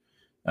year.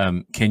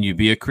 Can you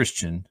be a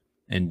Christian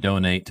and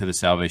donate to the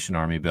Salvation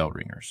Army bell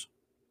ringers?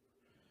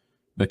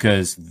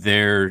 Because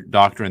their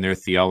doctrine, their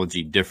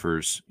theology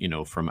differs,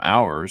 from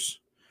ours.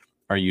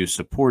 Are you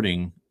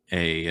supporting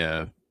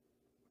a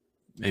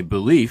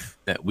belief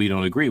that we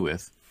don't agree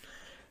with?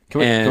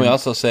 Can we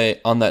also say,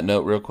 on that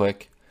note, real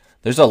quick,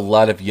 there's a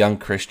lot of young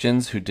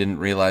Christians who didn't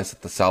realize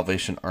that the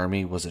Salvation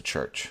Army was a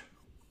church.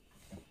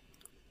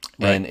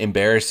 Right. And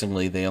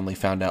embarrassingly, they only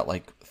found out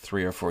like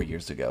 3 or 4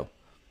 years ago.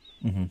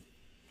 Mm-hmm.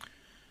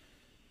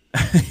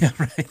 Yeah,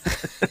 right.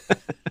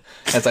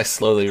 As I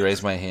slowly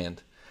raise my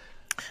hand.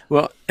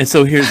 Well, and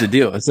so here's the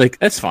deal. It's like,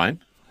 that's fine.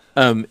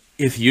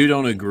 If you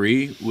don't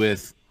agree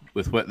with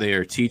what they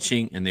are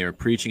teaching and they are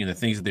preaching and the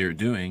things that they are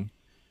doing,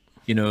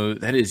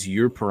 that is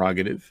your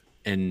prerogative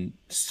and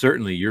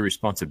certainly your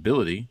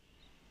responsibility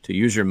to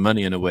use your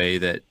money in a way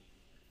that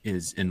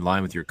is in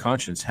line with your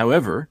conscience.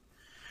 However,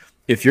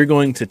 if you're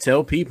going to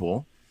tell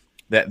people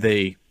that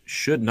they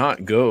should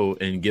not go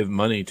and give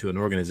money to an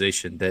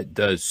organization that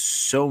does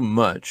so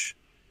much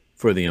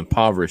for the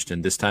impoverished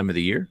in this time of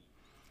the year,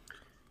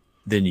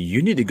 then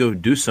you need to go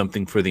do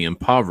something for the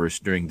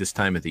impoverished during this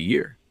time of the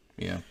year.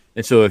 Yeah.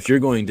 And so if you're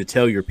going to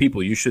tell your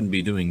people you shouldn't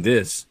be doing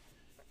this,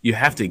 you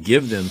have to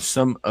give them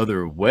some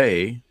other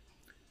way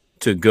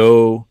to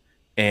go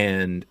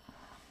and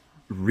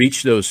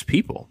reach those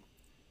people.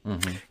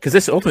 Because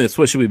that's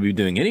what should we be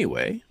doing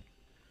anyway.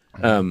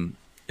 And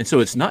so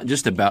it's not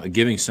just about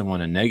giving someone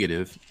a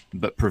negative,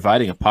 but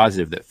providing a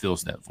positive that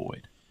fills that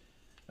void.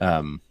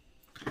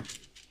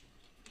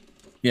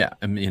 Yeah,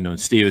 I mean,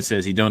 Steve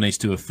says he donates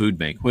to a food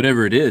bank.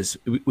 Whatever it is,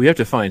 we have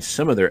to find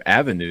some other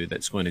avenue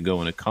that's going to go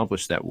and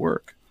accomplish that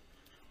work.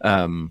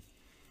 And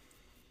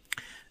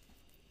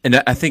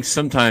I think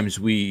sometimes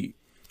a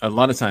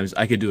lot of times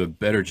I could do a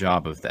better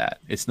job of that.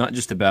 It's not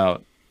just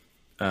about,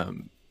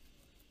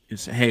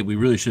 hey, we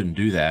really shouldn't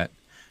do that,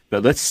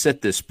 but let's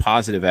set this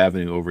positive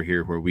avenue over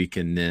here where we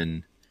can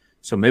then,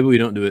 so maybe we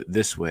don't do it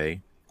this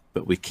way,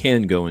 but we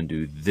can go and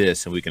do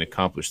this and we can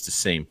accomplish the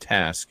same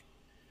task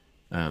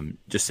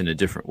just in a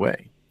different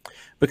way.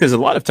 Because a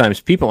lot of times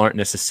people aren't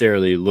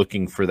necessarily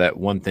looking for that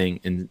one thing,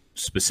 and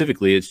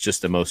specifically it's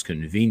just the most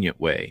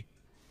convenient way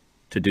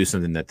to do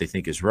something that they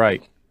think is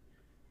right.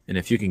 And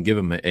if you can give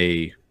them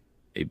a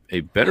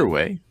better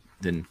way,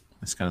 then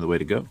that's kind of the way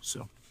to go.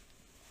 So,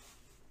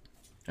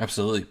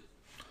 absolutely.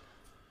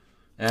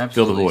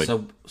 Fill the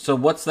void. So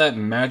what's that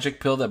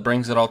magic pill that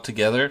brings it all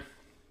together?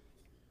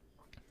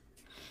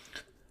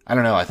 I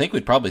don't know. I think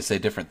we'd probably say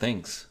different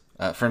things.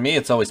 For me,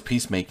 it's always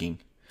peacemaking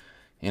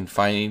and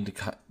finding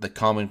the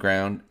common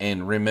ground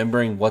and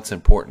remembering what's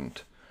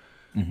important.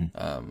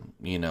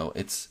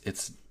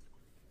 It's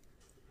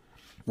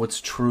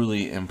what's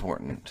truly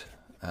important.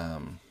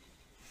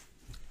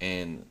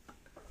 And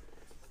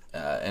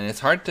it's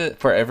hard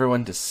for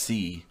everyone to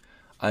see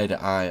eye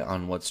to eye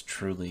on what's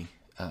truly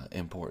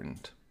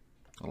important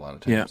a lot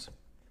of times. Yeah,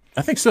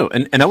 I think so.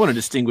 And I want to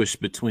distinguish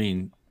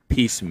between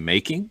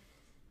peacemaking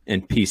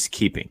and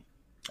peacekeeping.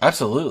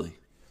 Absolutely.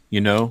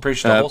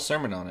 Preached a whole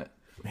sermon on it.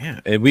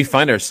 Yeah, and we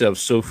find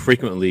ourselves so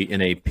frequently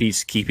in a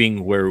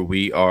peacekeeping where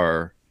we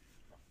are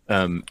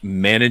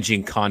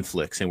managing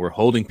conflicts and we're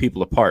holding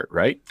people apart,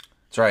 right?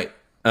 That's right.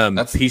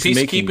 That's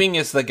peacekeeping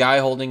is the guy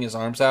holding his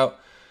arms out,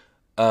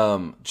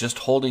 just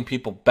holding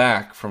people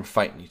back from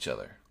fighting each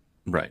other.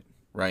 Right.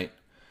 Right.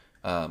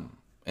 And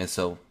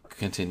so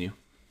continue.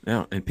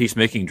 Yeah, and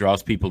peacemaking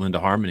draws people into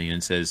harmony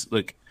and says,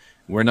 look,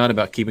 we're not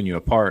about keeping you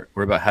apart.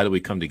 We're about how do we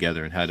come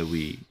together and how do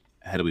we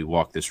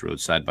walk this road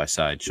side by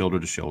side, shoulder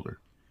to shoulder,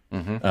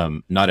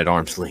 not at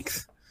arm's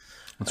length.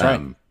 That's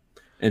right.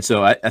 And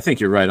so I think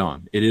you're right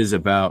on. It is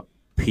about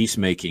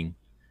peacemaking,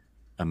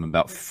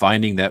 about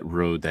finding that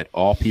road that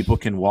all people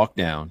can walk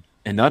down.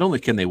 And not only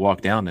can they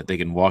walk down it, they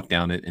can walk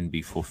down it and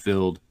be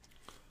fulfilled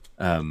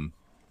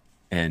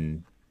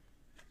and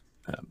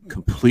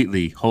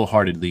completely,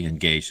 wholeheartedly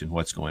engaged in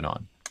what's going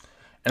on.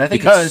 And I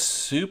think it's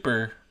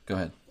super... Go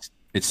ahead.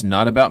 It's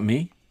not about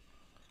me,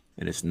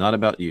 and it's not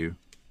about you.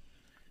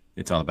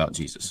 It's all about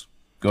Jesus.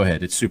 Go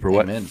ahead. It's super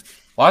what? Amen.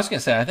 Well, I was going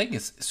to say, I think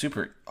it's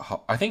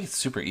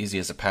super easy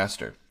as a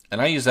pastor.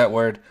 And I use that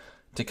word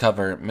to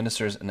cover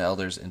ministers and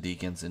elders and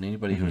deacons and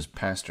anybody who is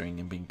pastoring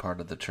and being part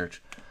of the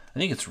church. I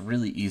think it's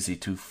really easy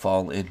to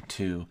fall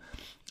into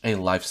a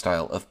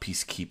lifestyle of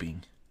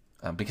peacekeeping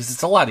because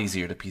it's a lot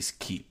easier to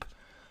peacekeep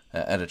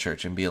at a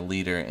church and be a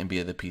leader and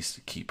be the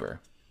peacekeeper.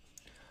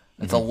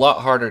 It's a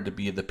lot harder to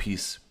be the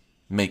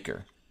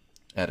peacemaker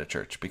at a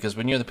church because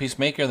when you're the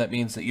peacemaker, that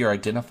means that you're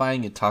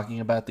identifying and talking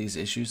about these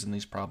issues and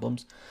these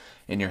problems,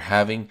 and you're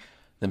having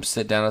them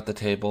sit down at the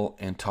table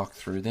and talk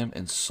through them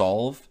and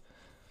solve.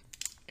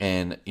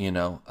 And,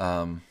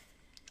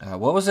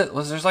 what was it?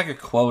 There's like a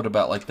quote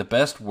about like the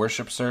best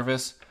worship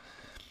service,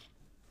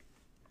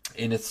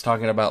 and it's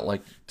talking about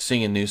like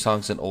singing new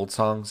songs and old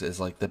songs is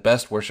like the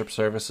best worship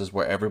service is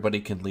where everybody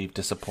can leave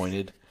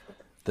disappointed,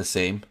 the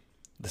same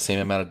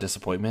amount of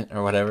disappointment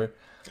or whatever,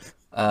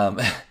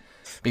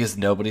 because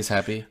nobody's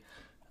happy.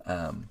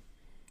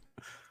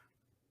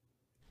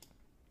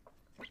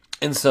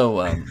 And so,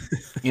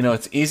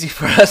 it's easy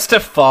for us to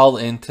fall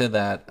into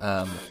that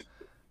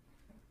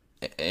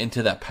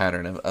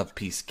pattern of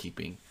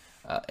peacekeeping.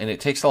 And it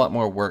takes a lot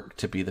more work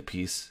to be the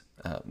peace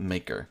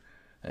maker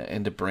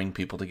and to bring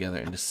people together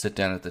and to sit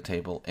down at the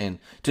table and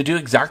to do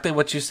exactly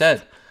what you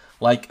said.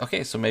 Like,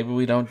 okay, so maybe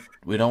we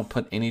don't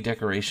put any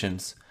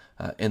decorations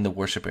in the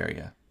worship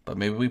area, but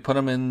maybe we put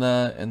them in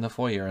the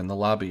foyer, in the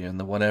lobby, in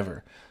the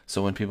whatever.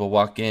 So when people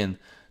walk in,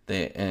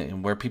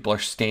 and where people are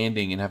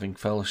standing and having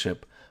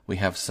fellowship, we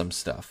have some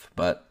stuff.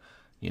 But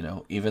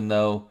even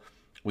though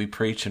we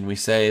preach and we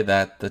say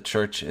that the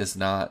church is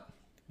not,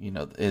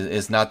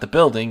 is not the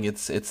building,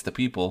 it's the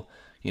people.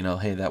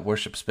 Hey, that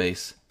worship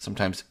space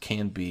sometimes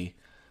can be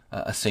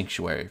a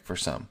sanctuary for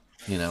some.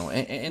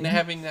 And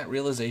having that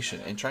realization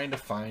and trying to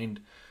find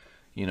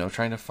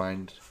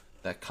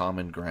that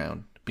common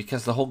ground,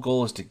 because the whole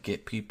goal is to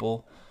get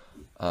people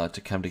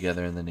to come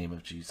together in the name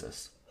of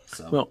Jesus.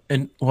 So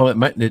I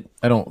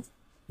don't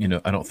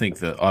think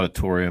the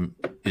auditorium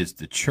is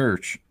the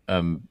church,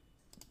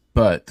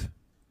 but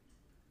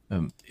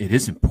it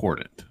is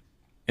important,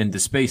 and the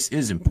space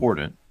is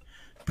important,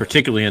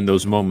 particularly in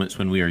those moments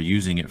when we are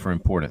using it for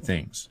important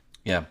things.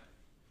 Yeah.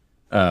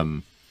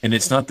 And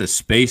it's not the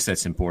space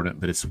that's important,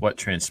 but it's what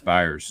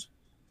transpires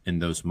in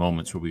those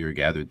moments where we are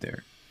gathered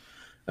there.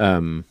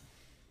 I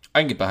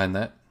can get behind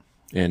that.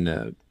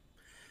 And,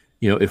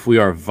 if we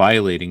are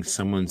violating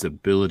someone's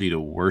ability to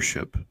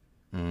worship,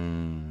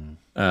 causing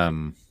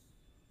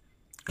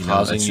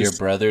your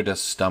brother to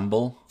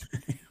stumble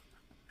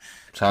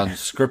sounds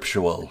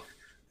scriptural.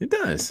 It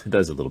does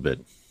a little bit.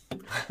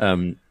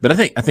 But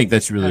I think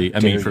that's really,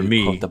 for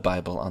me, quote the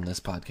Bible on this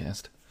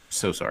podcast.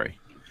 So sorry.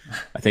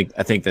 I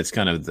think that's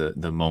kind of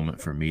the moment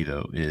for me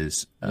though,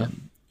 is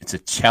it's a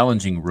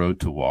challenging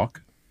road to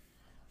walk,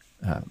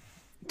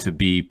 to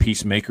be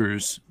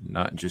peacemakers,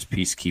 not just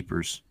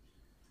peacekeepers.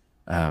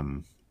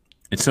 And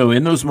so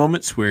in those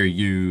moments where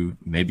you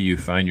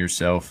find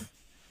yourself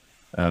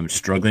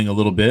struggling a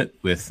little bit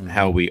with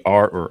how we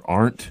are or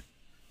aren't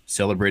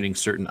celebrating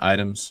certain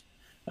items,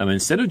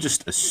 instead of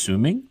just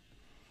assuming,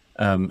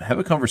 have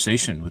a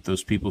conversation with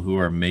those people who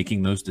are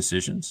making those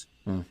decisions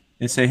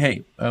and say,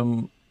 hey,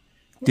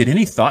 did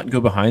any thought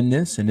go behind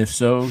this? And if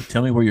so,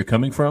 tell me where you're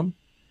coming from.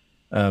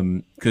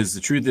 Because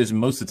the truth is,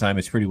 most of the time,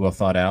 it's pretty well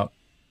thought out.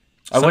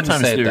 I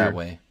wouldn't say it that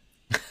way.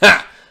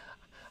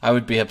 I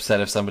would be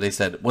upset if somebody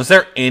said, was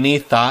there any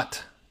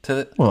thought to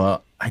it?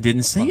 Well, I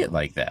didn't say it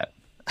like that.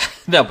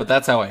 No, but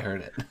that's how I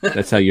heard it.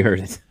 That's how you heard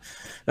it.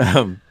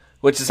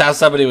 Which is how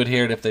somebody would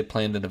hear it if they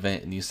planned an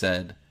event and you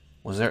said,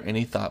 was there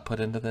any thought put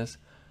into this?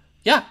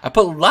 Yeah, I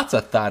put lots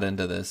of thought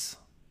into this.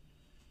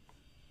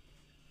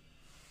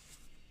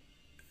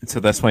 So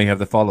that's why you have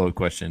the follow-up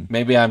question.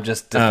 Maybe I'm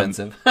just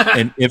defensive.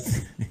 And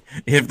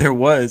if there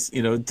was,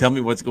 tell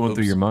me what's going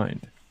through your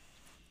mind.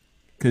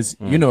 Because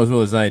you know as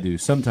well as I do,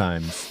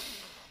 sometimes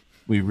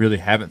we really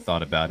haven't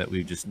thought about it.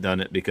 We've just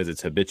done it because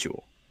it's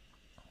habitual.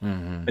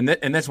 Mm-hmm.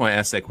 And that's why I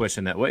asked that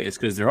question that way. Is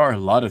because there are a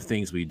lot of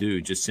things we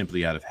do just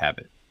simply out of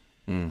habit.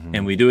 Mm-hmm.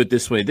 And we do it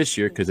this way this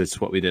year because it's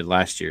what we did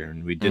last year.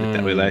 And we did it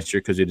that way last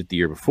year because we did it the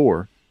year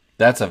before.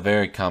 That's a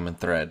very common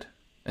thread.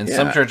 And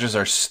some churches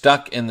are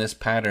stuck in this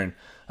pattern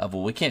of,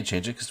 well, we can't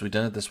change it because we've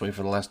done it this way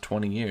for the last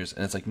 20 years.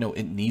 And it's like, no,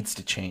 it needs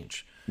to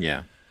change.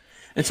 Yeah.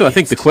 And so I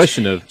think the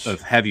question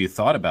of have you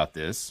thought about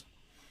this?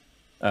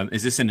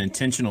 Is this an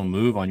intentional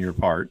move on your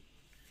part?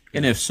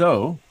 And if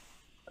so,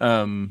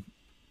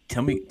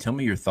 tell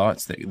me your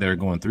thoughts that are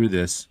going through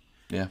this.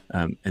 Yeah.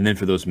 And then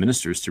for those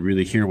ministers to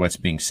really hear what's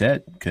being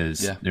said,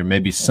 because there may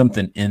be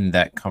something in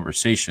that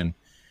conversation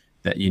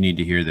that you need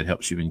to hear that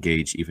helps you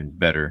engage even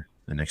better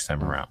the next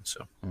time around.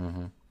 So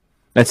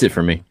that's it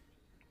for me.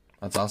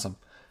 That's awesome.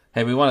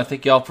 Hey, we want to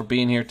thank you all for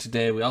being here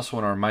today. We also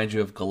want to remind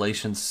you of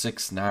Galatians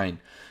 6:9.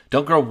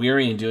 Don't grow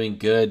weary in doing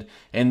good.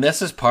 And this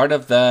is part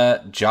of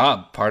the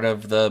job, part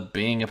of the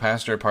being a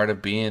pastor, part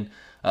of being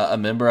a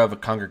member of a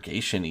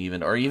congregation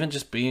even, or even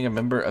just being a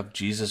member of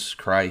Jesus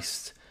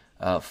Christ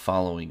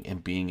following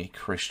and being a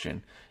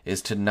Christian,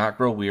 is to not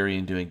grow weary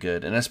in doing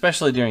good. And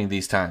especially during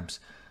these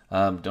times.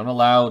 Don't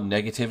allow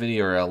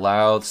negativity or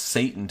allow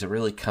Satan to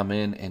really come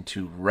in and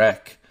to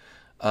wreck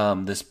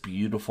this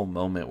beautiful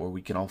moment where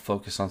we can all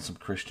focus on some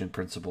Christian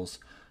principles.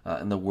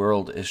 And the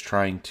world is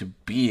trying to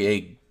be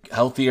a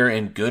healthier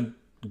and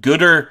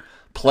gooder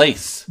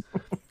place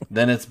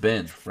than it's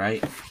been,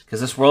 right?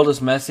 Because this world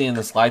is messy and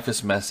this life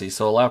is messy.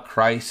 So allow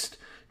Christ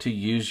to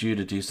use you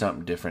to do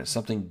something different,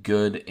 something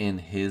good in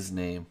His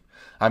name.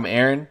 I'm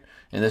Aaron,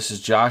 and this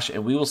is Josh,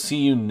 and we will see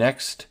you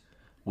next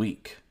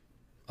week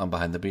on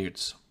Behind the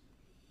Beards.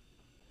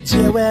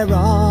 Yeah, we're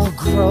all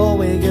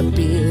growing a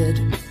beard.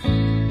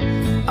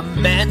 A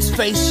man's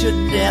face should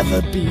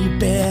never be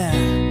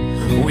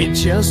bare. We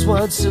just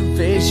want some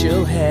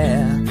facial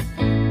hair.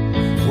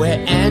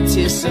 We're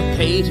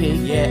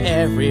anticipating, yeah,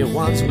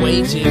 everyone's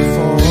waiting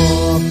for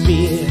a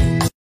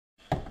beard.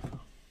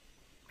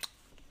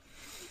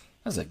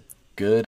 That's a good